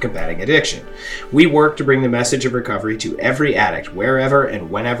paramount to combating addiction. We work to bring the message of recovery to every addict, wherever and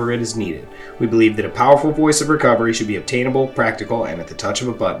whenever it is needed. We believe that a powerful voice of recovery should be obtainable, practical, and at the touch of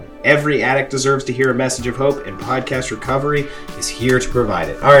a button. Every addict deserves to hear a message of hope, and Podcast Recovery is here to provide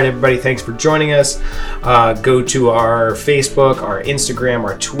it. All right, everybody, thanks for joining us. Go to our Facebook, our Instagram,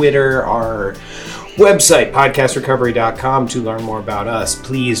 our Twitter, our website, podcastrecovery.com, to learn more about us.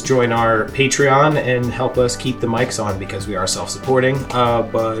 Please join our Patreon and help us keep the mics on because we are self-supporting.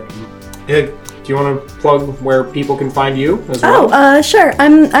 Do you you want to plug where people can find you as well? Oh, sure.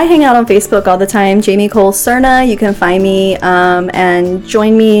 I hang out on Facebook all the time. Jamie Cole Cerna. You can find me and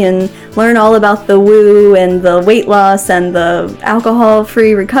join me and learn all about the woo and the weight loss and the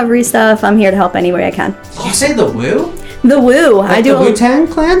alcohol-free recovery stuff. I'm here to help any way I can. Did you say the woo? The woo. Like I do the Wu-Tang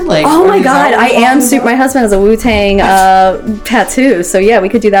Clan? Like, oh my god, I am super. My husband has a Wu-Tang tattoo, so yeah, we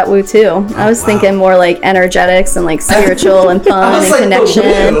could do that woo too. I was thinking more like energetics and like spiritual and fun and like connection.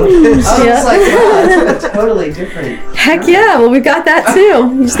 I was like, wow, that's totally different. Heck yeah, well we've got that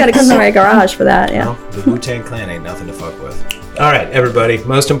too. You just got to come to my garage for that. Yeah. Well, the Wu-Tang Clan ain't nothing to fuck with. All right, everybody.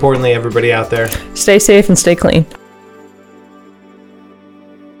 Most importantly, everybody out there, stay safe and stay clean.